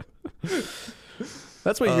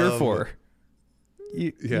 That's what you're for.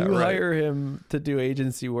 You hire him to do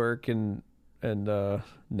agency work and no,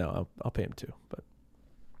 I'll pay him too.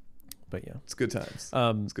 But yeah, it's good times.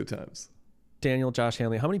 It's good times. Daniel, Josh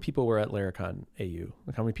Hanley, how many people were at Laracon AU?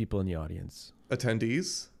 Like how many people in the audience?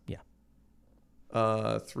 Attendees? Yeah.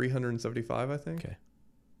 375, I think. Okay.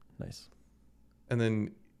 Nice. And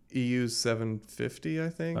then EU's 750, I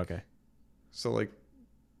think. Okay. So like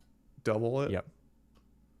double it. Yep.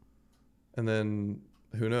 And then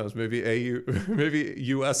who knows? Maybe maybe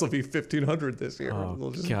US will be 1,500 this year. Oh,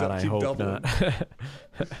 we'll just God, I hope doubling.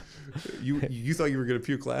 not. You thought you were gonna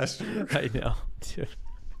puke last year. I know, dude.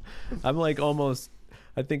 I'm like almost.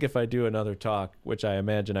 I think if I do another talk, which I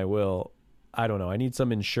imagine I will, I don't know. I need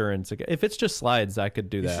some insurance. If it's just slides, I could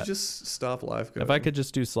do that. You should just stop live coding. If I could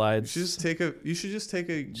just do slides, you should just take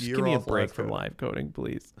a year give me off a break from live coding,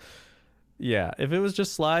 please. Yeah, if it was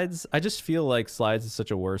just slides, I just feel like slides is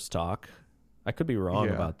such a worse talk. I could be wrong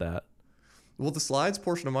about that. Well, the slides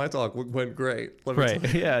portion of my talk went great.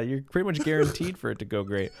 Right. Yeah, you're pretty much guaranteed for it to go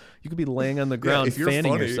great. You could be laying on the ground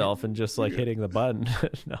fanning yourself and just like hitting the button.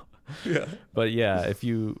 No. Yeah. But yeah, if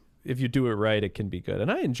you do it right, it can be good.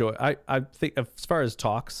 And I enjoy I think as far as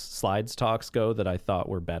slides talks go that I thought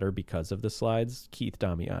were better because of the slides, Keith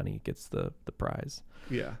Damiani gets the prize.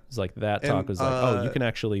 Yeah. It's like that talk was like, oh, you can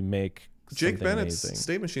actually make Jake Bennett's amazing.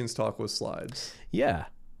 State Machines talk was slides. Yeah,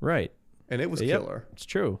 right. And it was killer. It's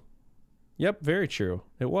true. Yep, very true.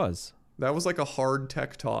 It was. That was like a hard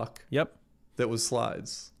tech talk. Yep. That was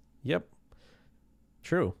slides. Yep.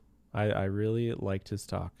 True. I really liked his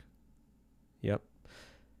talk. Yep.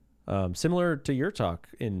 Similar to your talk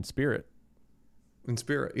in spirit. In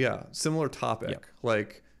spirit, yeah. Similar topic. Yep.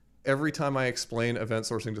 Like every time I explain event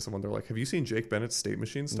sourcing to someone, they're like, "Have you seen Jake Bennett's State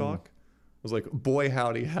Machines talk?" I was like, "Boy,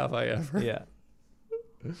 howdy, have I ever!" Yeah.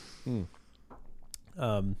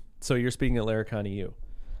 So you're speaking at Laracon EU.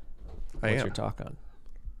 What's your talk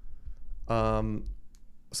on?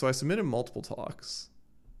 So I submitted multiple talks,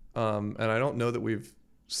 and I don't know that we've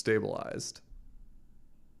stabilized.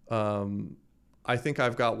 I think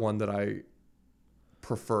I've got one that I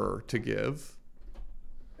prefer to give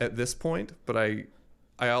at this point, but I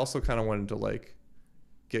also kind of wanted to like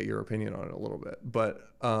get your opinion on it a little bit. But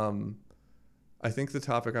I think the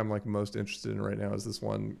topic I'm like most interested in right now is this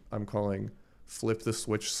one I'm calling "Flip the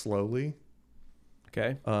Switch Slowly."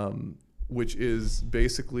 Okay. Which is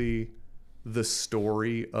basically the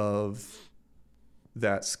story of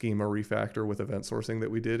that schema refactor with event sourcing that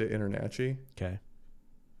we did at InterNACHI. Okay.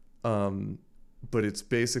 But it's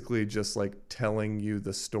basically just like telling you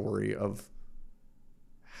the story of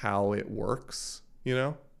how it works, you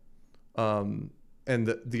know? And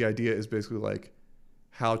the idea is basically like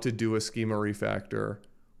how to do a schema refactor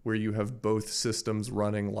where you have both systems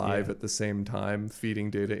running live at the same time, feeding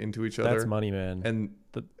data into each other. That's money, man.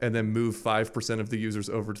 And then move 5% of the users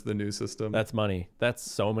over to the new system. That's money. That's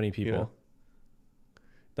so many people. Yeah.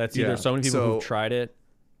 That's either so many people who've tried it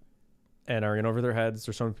and are in over their heads,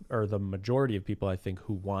 or the majority of people, I think,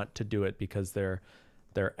 who want to do it because they're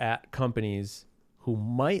at companies who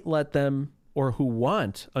might let them, or who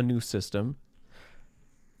want a new system.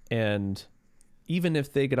 And even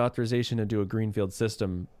if they get authorization to do a greenfield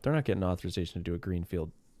system, they're not getting authorization to do a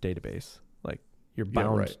greenfield database. Like, you're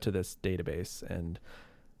bound to this database, and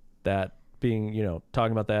that being,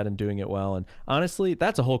 talking about that and doing it well. And honestly,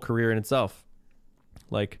 that's a whole career in itself.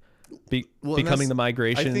 Like becoming the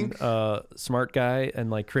migration smart guy and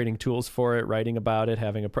like creating tools for it, writing about it,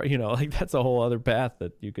 having like that's a whole other path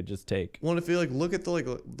that you could just take. Well, and if you like look at the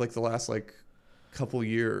like the last like couple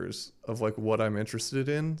years of like what I'm interested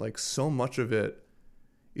in, like so much of it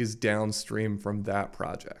is downstream from that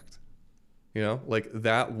project. Like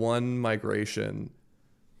that one migration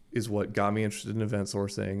is what got me interested in event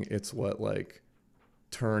sourcing. It's what like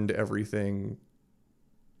turned everything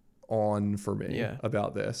on for me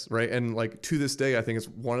about this, right? And like to this day, I think it's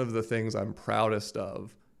one of the things I'm proudest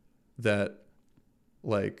of that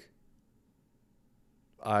like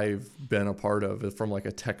I've been a part of from like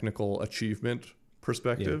a technical achievement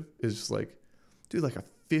perspective is just like, dude, like a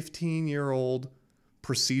 15-year-old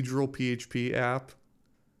procedural PHP app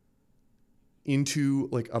into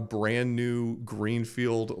like a brand new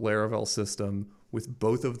greenfield Laravel system with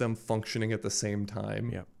both of them functioning at the same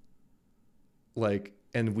time. Yeah. Like,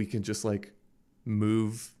 and we can just like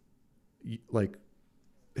move, like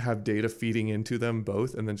have data feeding into them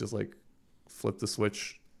both, and then just like flip the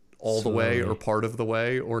switch all the way or part of the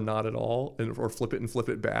way or not at all, or flip it and flip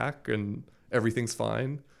it back and everything's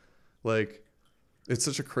fine. Like, it's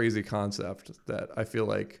such a crazy concept that I feel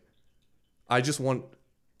like I just want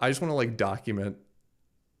to like document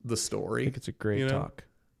the story. I think it's a great talk.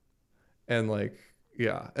 And like,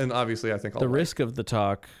 and obviously I think the risk of the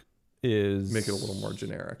talk is make it a little more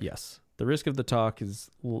generic. Yes. The risk of the talk is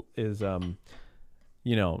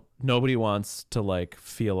nobody wants to like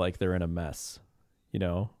feel like they're in a mess,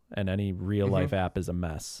 and any real life app is a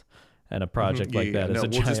mess. And a project like that is a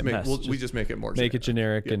giant mess. We just make it more generic. Make it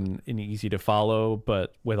generic and easy to follow,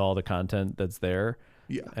 but with all the content that's there.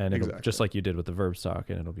 Yeah. And it'll, just like you did with the verbs talk,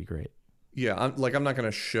 and it'll be great. Yeah, I'm not going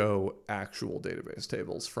to show actual database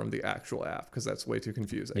tables from the actual app because that's way too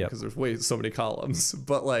confusing because there's so many columns.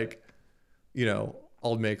 But like,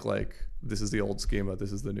 I'll make like, this is the old schema,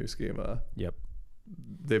 this is the new schema. Yep.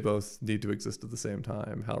 They both need to exist at the same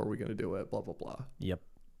time. How are we going to do it? Blah, blah, blah. Yep.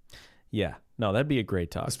 Yeah. No, that'd be a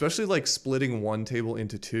great talk. Especially like splitting one table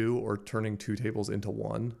into two or turning two tables into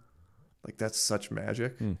one. Like, that's such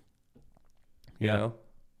magic. You know?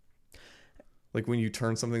 Like when you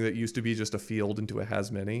turn something that used to be just a field into a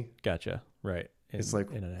has many. Gotcha. Right. It's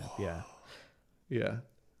like in an app. Yeah. Yeah.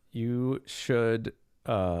 You should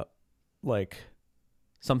like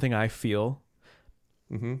something I feel.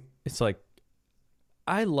 It's like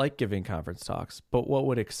I like giving conference talks, but what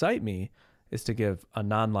would excite me is to give a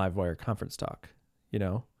non-Livewire conference talk.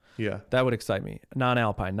 Yeah. That would excite me.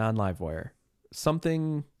 Non-Alpine, non-Livewire,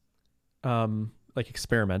 something like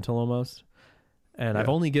experimental almost. And I've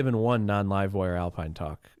only given one non-Livewire Alpine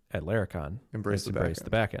talk at Laracon. Embrace the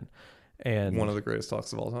backend. And one of the greatest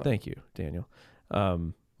talks of all time. Thank you, Daniel.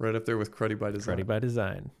 Right up there with Cruddy by Design. Cruddy by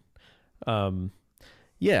Design.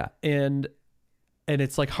 Yeah, and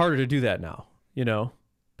it's like harder to do that now,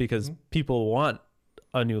 because people want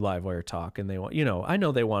a new Livewire talk, and they want, I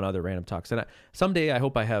know they want other random talks. And someday I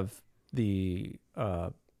hope I have the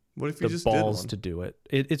What if you the just balls did one? to do it.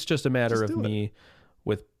 It's just a matter Just of do it. me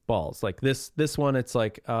with balls. Like this one, it's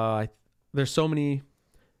like there's so many.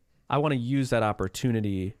 I want to use that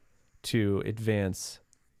opportunity to advance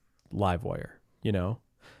Livewire. You know,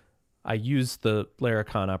 I use the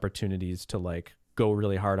Laracon opportunities to like go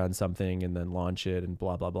really hard on something and then launch it and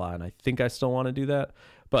blah blah blah. And I think I still want to do that.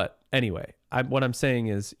 But anyway, what I'm saying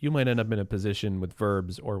is you might end up in a position with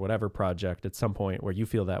Verbs or whatever project at some point where you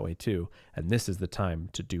feel that way too. And this is the time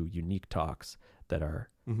to do unique talks that are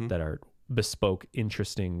bespoke,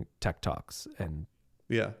 interesting tech talks. And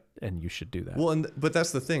you should do that. Well, but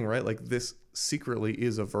that's the thing, right? Like this secretly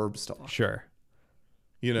is a Verbs talk. Sure.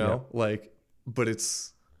 You know, like, but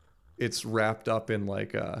it's wrapped up in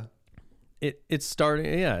like it's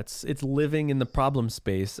starting. Yeah, it's living in the problem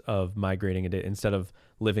space of migrating it instead of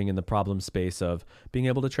living in the problem space of being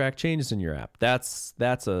able to track changes in your app. That's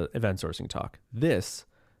a event sourcing talk. This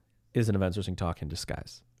is an event sourcing talk in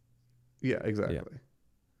disguise. Yeah, exactly.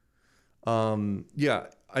 I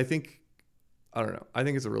don't know. I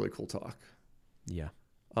think it's a really cool talk. Yeah.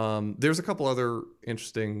 There's a couple other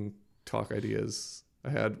interesting talk ideas I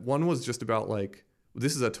had. One was just about like,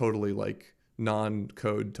 this is a totally like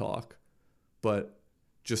non-code talk, but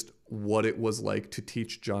just what it was like to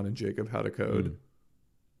teach John and Jacob how to code.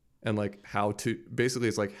 And like basically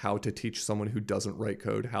it's like how to teach someone who doesn't write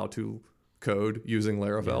code how to code using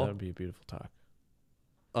Laravel. Yeah, that would be a beautiful talk.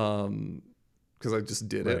 Because I just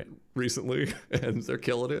did it recently and they're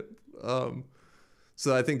killing it.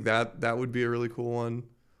 So I think that would be a really cool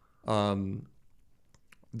one.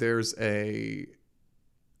 There's a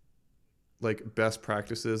like best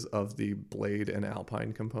practices of the Blade and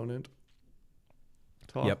Alpine component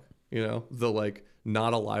talk. Yep. You know, the like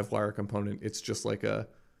not a Livewire component. It's just like a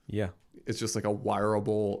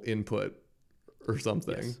wireable input or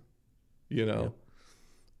something. Yes. You know.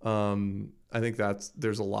 Yep. I think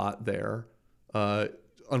there's a lot there.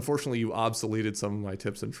 Unfortunately, you obsoleted some of my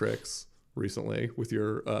tips and tricks recently with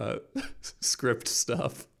your script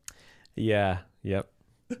stuff. Yeah. Yep.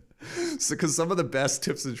 So, because some of the best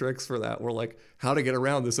tips and tricks for that were like how to get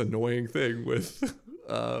around this annoying thing with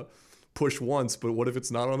push once, but what if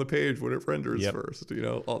it's not on the page when it renders first? You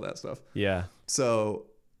know, all that stuff. Yeah. So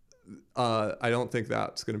I don't think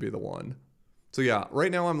that's going to be the one. So yeah,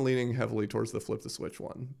 right now I'm leaning heavily towards the flip the switch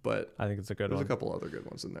one, but I think it's a good one. There's a couple other good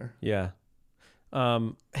ones in there. Yeah.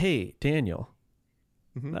 Hey, Daniel.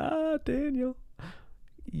 Daniel.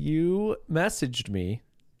 You messaged me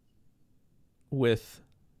with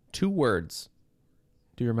 2 words.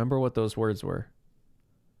 Do you remember what those words were?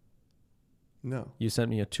 No. You sent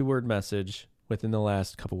me a 2-word message within the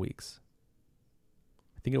last couple weeks.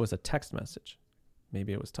 I think it was a text message.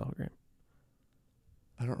 Maybe it was Telegram.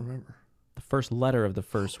 I don't remember. The first letter of the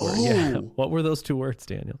first word. Oh. Yeah. What were those 2 words,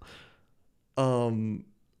 Daniel? Wirecon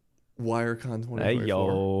 2024. Hey,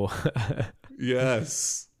 yo.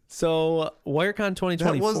 Yes. So Wirecon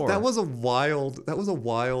 2024. That was a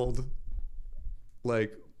wild,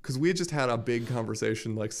 like, because we had just had a big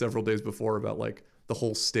conversation like several days before about like the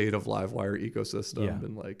whole state of Livewire ecosystem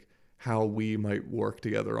and like how we might work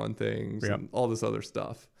together on things and all this other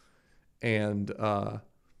stuff. And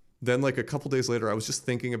then like a couple days later, I was just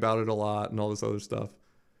thinking about it a lot and all this other stuff.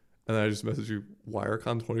 And then I just messaged you,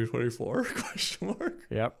 Wirecon 2024 ?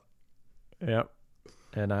 Yep.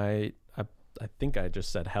 And I think I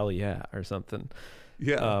just said hell yeah or something.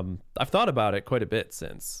 Yeah. I've thought about it quite a bit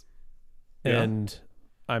since. Yeah. And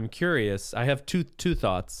I'm curious. I have two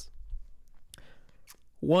thoughts.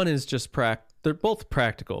 One is just they're both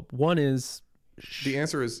practical. One is the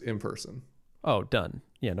answer is in person. Oh, done.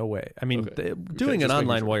 Yeah, no way. I mean, Okay. Doing an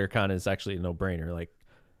online Wirecon is actually a no-brainer. Like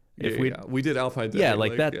if we did Alpine Day. Yeah,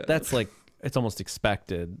 like that. Yeah. That's like it's almost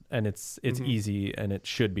expected, and it's easy, and it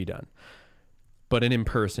should be done. But an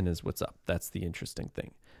in-person is what's up. That's the interesting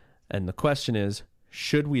thing. And the question is,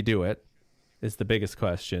 should we do it? Is the biggest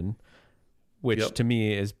question, which to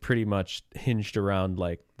me is pretty much hinged around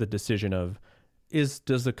like the decision of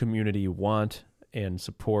does the community want and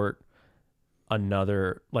support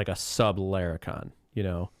another, like a sub Laracon? You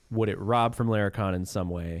know, would it rob from Laracon in some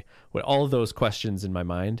way? With all of those questions in my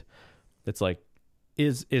mind, it's like,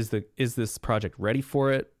 is this project ready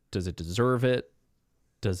for it? Does it deserve it?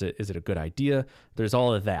 Is it a good idea? There's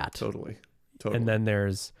all of that. Totally. And then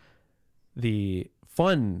there's the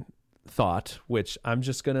fun thought, which I'm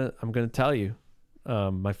gonna tell you.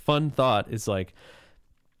 My fun thought is like,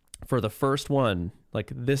 for the first one,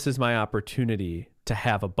 like this is my opportunity to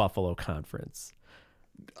have a Buffalo conference.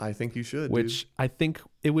 I think you should. Which I think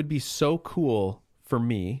it would be so cool for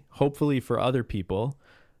me, hopefully for other people,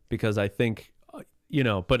 because I think,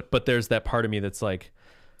 but there's that part of me that's like,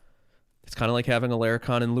 It's kind of like having a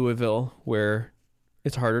Laracon in Louisville, where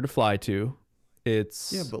it's harder to fly to.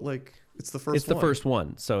 But like it's the first the first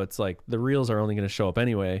one, so it's like the reels are only going to show up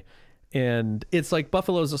anyway. And it's like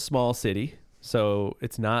Buffalo's a small city, so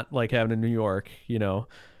it's not like having in New York, you know.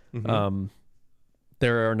 Mm-hmm.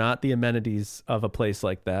 There are not the amenities of a place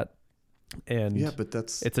like that. And but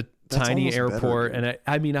it's a tiny airport. Better, and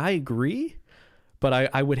I mean, I agree, but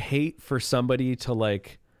I would hate for somebody to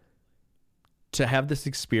like, to have this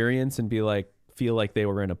experience and be like, feel like they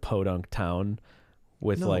were in a podunk town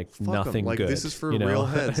with nothing like, good. This is for real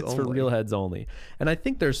heads it's only. for real heads only. And I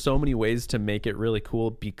think there's so many ways to make it really cool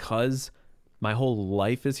because my whole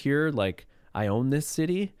life is here. Like, I own this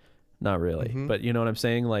city. Not really, but you know what I'm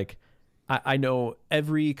saying? Like, I know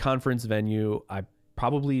every conference venue. I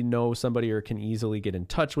probably know somebody or can easily get in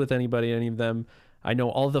touch with anybody, any of them. I know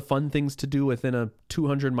all the fun things to do within a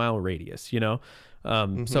 200-mile radius, you know?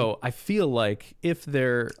 So I feel like if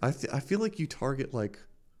they're... I feel like you target like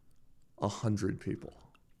 100 people.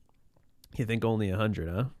 You think only 100,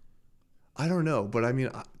 huh? I don't know, but I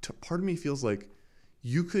mean, part of me feels like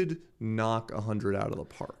you could knock 100 out of the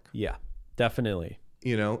park. Yeah, definitely.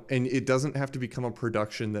 You know, and it doesn't have to become a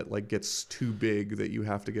production that like gets too big that you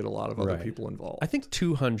have to get a lot of other people involved. I think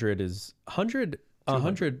 200 is 100.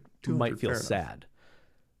 100 might feel sad.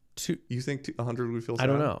 You think 100 would feel sad? I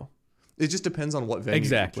don't know. It just depends on what venue.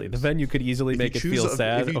 Exactly. The venue could easily make it feel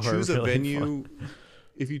sad. If you choose a really venue, fun.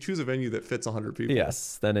 If you choose a venue that fits 100 people,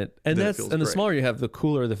 yes, then the great. smaller you have, the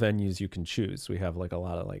cooler the venues you can choose. We have like a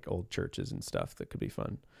lot of like old churches and stuff that could be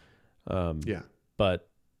fun. But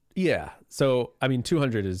yeah, so I mean,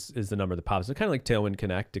 200 is the number that pops. It's kind of like Tailwind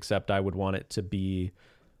Connect, except I would want it to be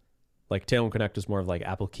like Tailwind Connect is more of like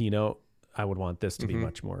Apple Keynote. I would want this to be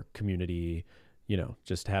much more community. You know,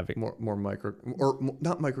 just having more micro or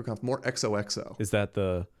not microconf, more XOXO. Is that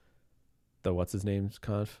the what's his name's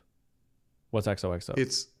conf? What's XOXO?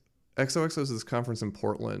 It's XOXO is this conference in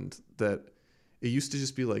Portland that it used to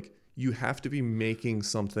just be like you have to be making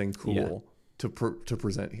something cool to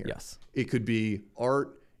present here. Yes, it could be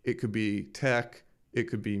art, it could be tech, it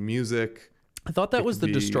could be music. I thought that was the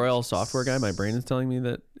Destroy All software guy. My brain is telling me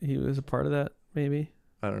that he was a part of that. Maybe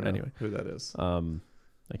I don't know anyway who that is. I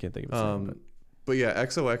can't think of his name. But yeah,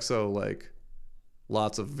 XOXO, like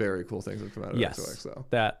lots of very cool things have come out of XOXO.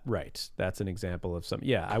 That's an example of some.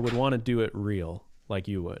 Yeah, I would want to do it real, like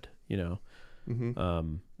you would. You know,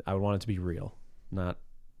 I would want it to be real, not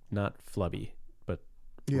flubby, but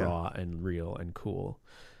raw and real and cool.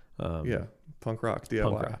 Punk rock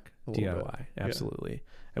DIY. Absolutely.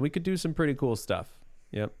 And we could do some pretty cool stuff.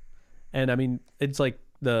 Yep. And I mean, it's like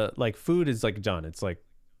food is like done. It's like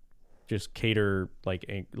just cater like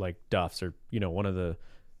Duff's or, you know, one of the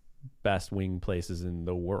best wing places in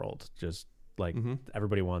the world. Just like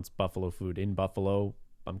everybody wants buffalo food in Buffalo.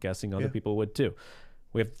 I'm guessing other people would too.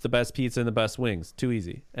 We have the best pizza and the best wings. Too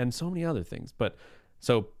easy. And so many other things. But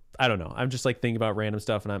so I don't know. I'm just like thinking about random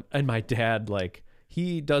stuff, and my dad, like,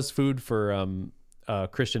 he does food for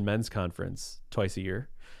Christian men's conference twice a year.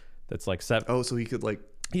 That's like so he could like.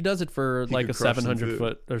 He does it for like a 700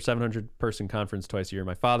 foot or 700 person conference twice a year.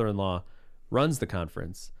 My father-in-law runs the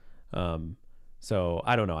conference. So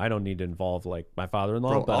I don't know. I don't need to involve like my father-in-law.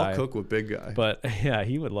 Bro, but I'll cook with big guy. But yeah,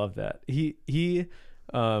 he would love that.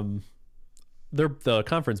 The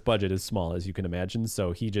conference budget is small, as you can imagine.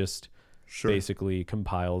 So he just basically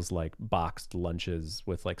compiles like boxed lunches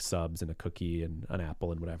with like subs and a cookie and an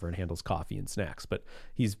apple and whatever, and handles coffee and snacks. But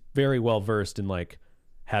he's very well versed in like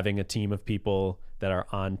having a team of people that are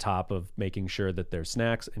on top of making sure that there's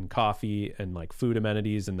snacks and coffee and like food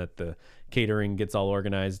amenities, and that the catering gets all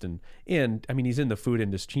organized. And I mean, he's in the food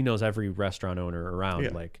industry. He knows every restaurant owner around.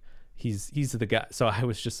 Yeah. Like he's the guy. So I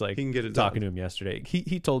was just like talking to him yesterday.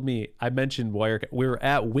 He told me, I mentioned Wirecon. We were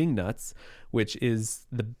at Wingnuts, which is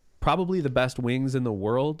probably the best wings in the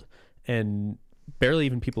world, and barely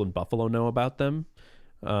even people in Buffalo know about them.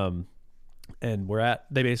 And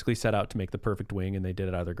they basically set out to make the perfect wing, and they did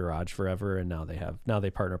it out of their garage forever. And now they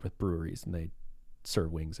partner up with breweries, and they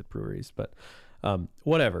serve wings at breweries. But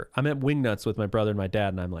whatever. I'm at Wingnuts with my brother and my dad,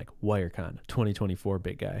 and I'm like, Wirecon 2024,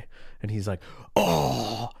 big guy. And he's like,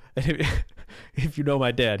 oh. And if you know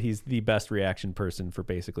my dad, he's the best reaction person for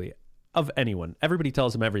basically of anyone. Everybody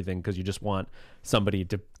tells him everything because you just want somebody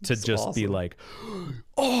to just awesome. Be like,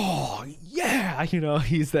 oh yeah, you know,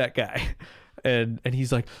 he's that guy. And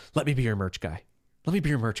he's like, let me be your merch guy.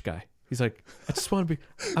 He's like, I just want to be,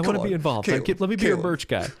 I want to be involved. Let me be your merch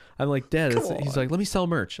guy. I'm like, Dad, he's like, let me sell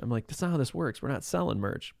merch. I'm like, that's not how this works. We're not selling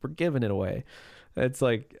merch. We're giving it away. It's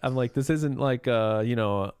like, I'm like, this isn't like,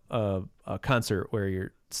 a concert where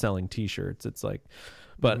you're selling t-shirts. It's like,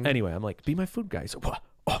 but anyway, I'm like, be my food guy. So,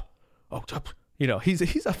 you know,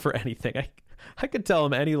 he's up for anything. I could tell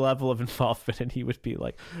him any level of involvement and he would be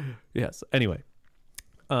like, yes. Anyway,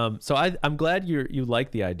 so I'm glad you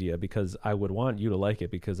like the idea, because I would want you to like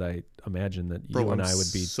it, because I imagine that you and I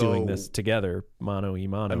would be doing this together, mano y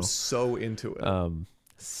mano. I'm so into it.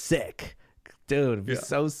 Sick. Dude, it'd be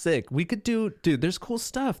so sick. We could there's cool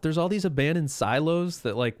stuff. There's all these abandoned silos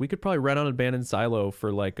that like we could probably rent out an abandoned silo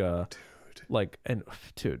for like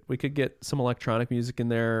we could get some electronic music in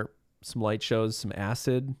there, some light shows, some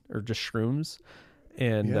acid or just shrooms.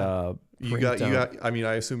 And you got I mean,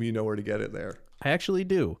 I assume you know where to get it there. I actually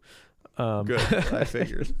do. Good. I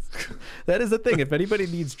figured. That is the thing. If anybody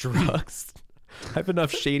needs drugs, I have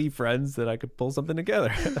enough shady friends that I could pull something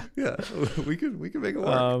together. Yeah, we could make it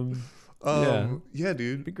work. Yeah, dude.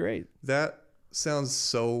 It'd be great. That sounds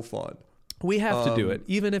so fun. We have to do it.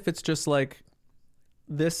 Even if it's just like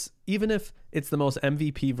this, even if it's the most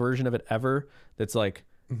MVP version of it ever, that's like,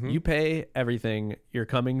 you pay everything, you're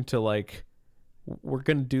coming to like, we're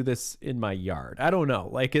going to do this in my yard. I don't know.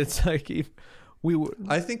 Like, it's like,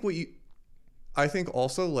 I think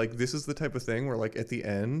also like, this is the type of thing where like at the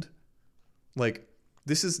end, like,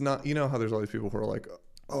 this is not, you know how there's all these people who are like,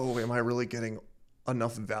 oh, am I really getting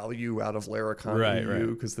enough value out of Laracon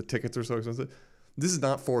because the tickets are so expensive? This is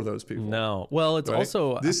not for those people. No. Well, it's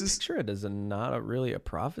also, picture it as not really a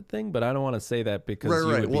profit thing, but I don't want to say that because you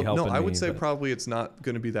would be helping me. I would say probably it's not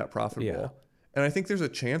going to be that profitable. Yeah. And I think there's a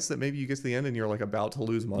chance that maybe you get to the end and you're like about to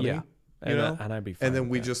lose money. Yeah. And, you know? And I'd be fine. And then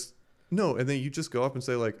and then you just go up and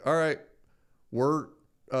say like, all right, we're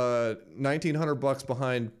 $1,900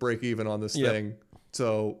 behind break even on this thing.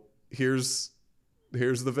 So here's the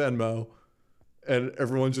Venmo. And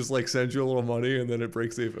everyone just like sends you a little money and then it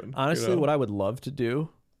breaks even. Honestly, what I would love to do,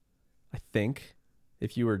 I think,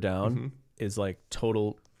 if you were down, is like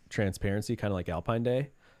total transparency, kind of like Alpine Day.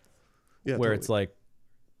 Yeah, where it's like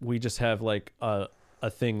we just have like a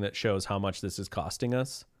thing that shows how much this is costing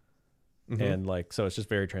us. And like, so it's just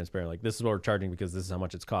very transparent. Like, this is what we're charging because this is how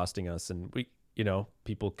much it's costing us. And we, you know,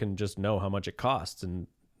 people can just know how much it costs. And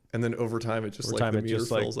then over time, it just like the meter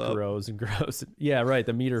fills up. Grows and grows. Yeah, right.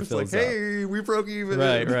 The meter fills like, up. Hey, we broke even.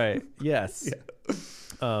 Right. Yes.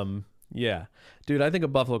 Yeah. Dude, I think a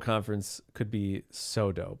Buffalo conference could be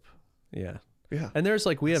so dope. Yeah. And there's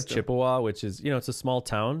like, we have Chippewa, which is, you know, it's a small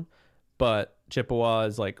town, but Chippewa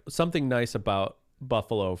is like something nice about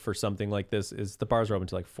Buffalo for something like this is the bars are open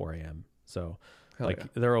till like 4 a.m. So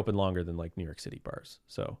they're open longer than like New York City bars.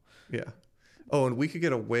 So yeah. Oh, and we could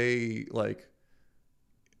get away like,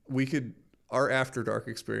 our after dark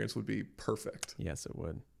experience would be perfect. Yes, it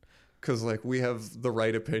would. Because like we have the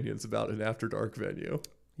right opinions about an after dark venue.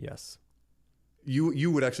 Yes.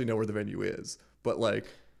 You would actually know where the venue is, but like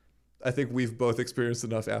I think we've both experienced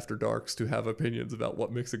enough after darks to have opinions about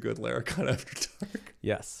what makes a good Laracon after dark.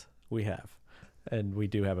 Yes, we have, and we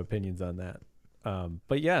do have opinions on that.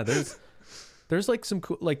 But yeah, there's like some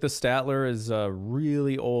cool, like the Statler is a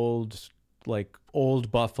really old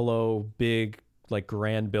Buffalo big, like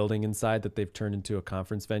grand building inside that they've turned into a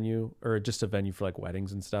conference venue or just a venue for like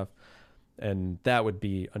weddings and stuff. And that would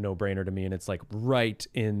be a no-brainer to me. And it's like right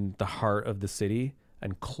in the heart of the city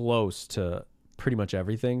and close to pretty much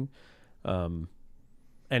everything.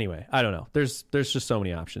 Anyway, I don't know. There's just so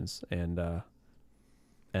many options, and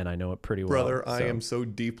I know it pretty well. Brother, I am so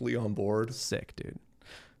deeply on board. Sick, dude.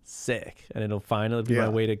 Sick. And it'll finally be my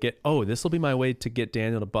way to get, this will be my way to get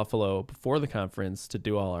Daniel to Buffalo before the conference to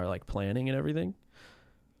do all our like planning and everything.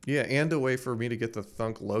 Yeah, and a way for me to get the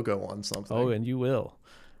Thunk logo on something. Oh, and you will.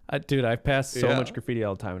 Dude, I've passed so much graffiti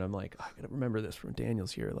all the time, and I'm like, I gotta remember this from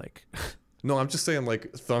Daniel's here. Like, no, I'm just saying,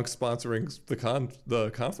 like, Thunk sponsoring the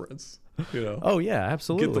conference. You know? Oh yeah,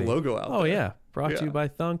 absolutely. Get the logo out. Oh there. Yeah, brought to you by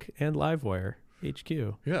Thunk and Livewire HQ.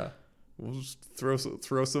 Yeah, we'll just throw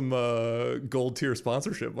some gold tier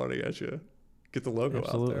sponsorship money at you. Get the logo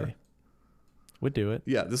out there. Would do it.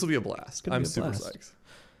 Yeah, this will be a blast. I'm super psyched.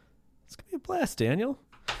 It's gonna be a blast, Daniel.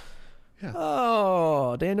 Yeah.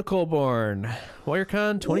 Oh, Daniel Colborn,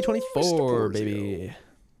 Wirecon 2024, baby.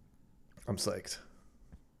 I'm psyched.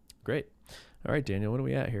 Great. All right, Daniel, what are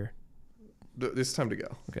we at here? It's time to go.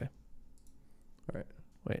 Okay. All right.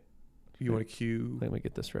 Wait. You want to cue? Let me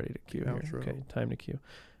get this ready to cue here. Outro. Okay, time to cue.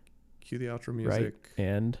 Cue the outro music. Right,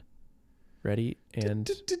 and ready,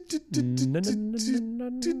 and...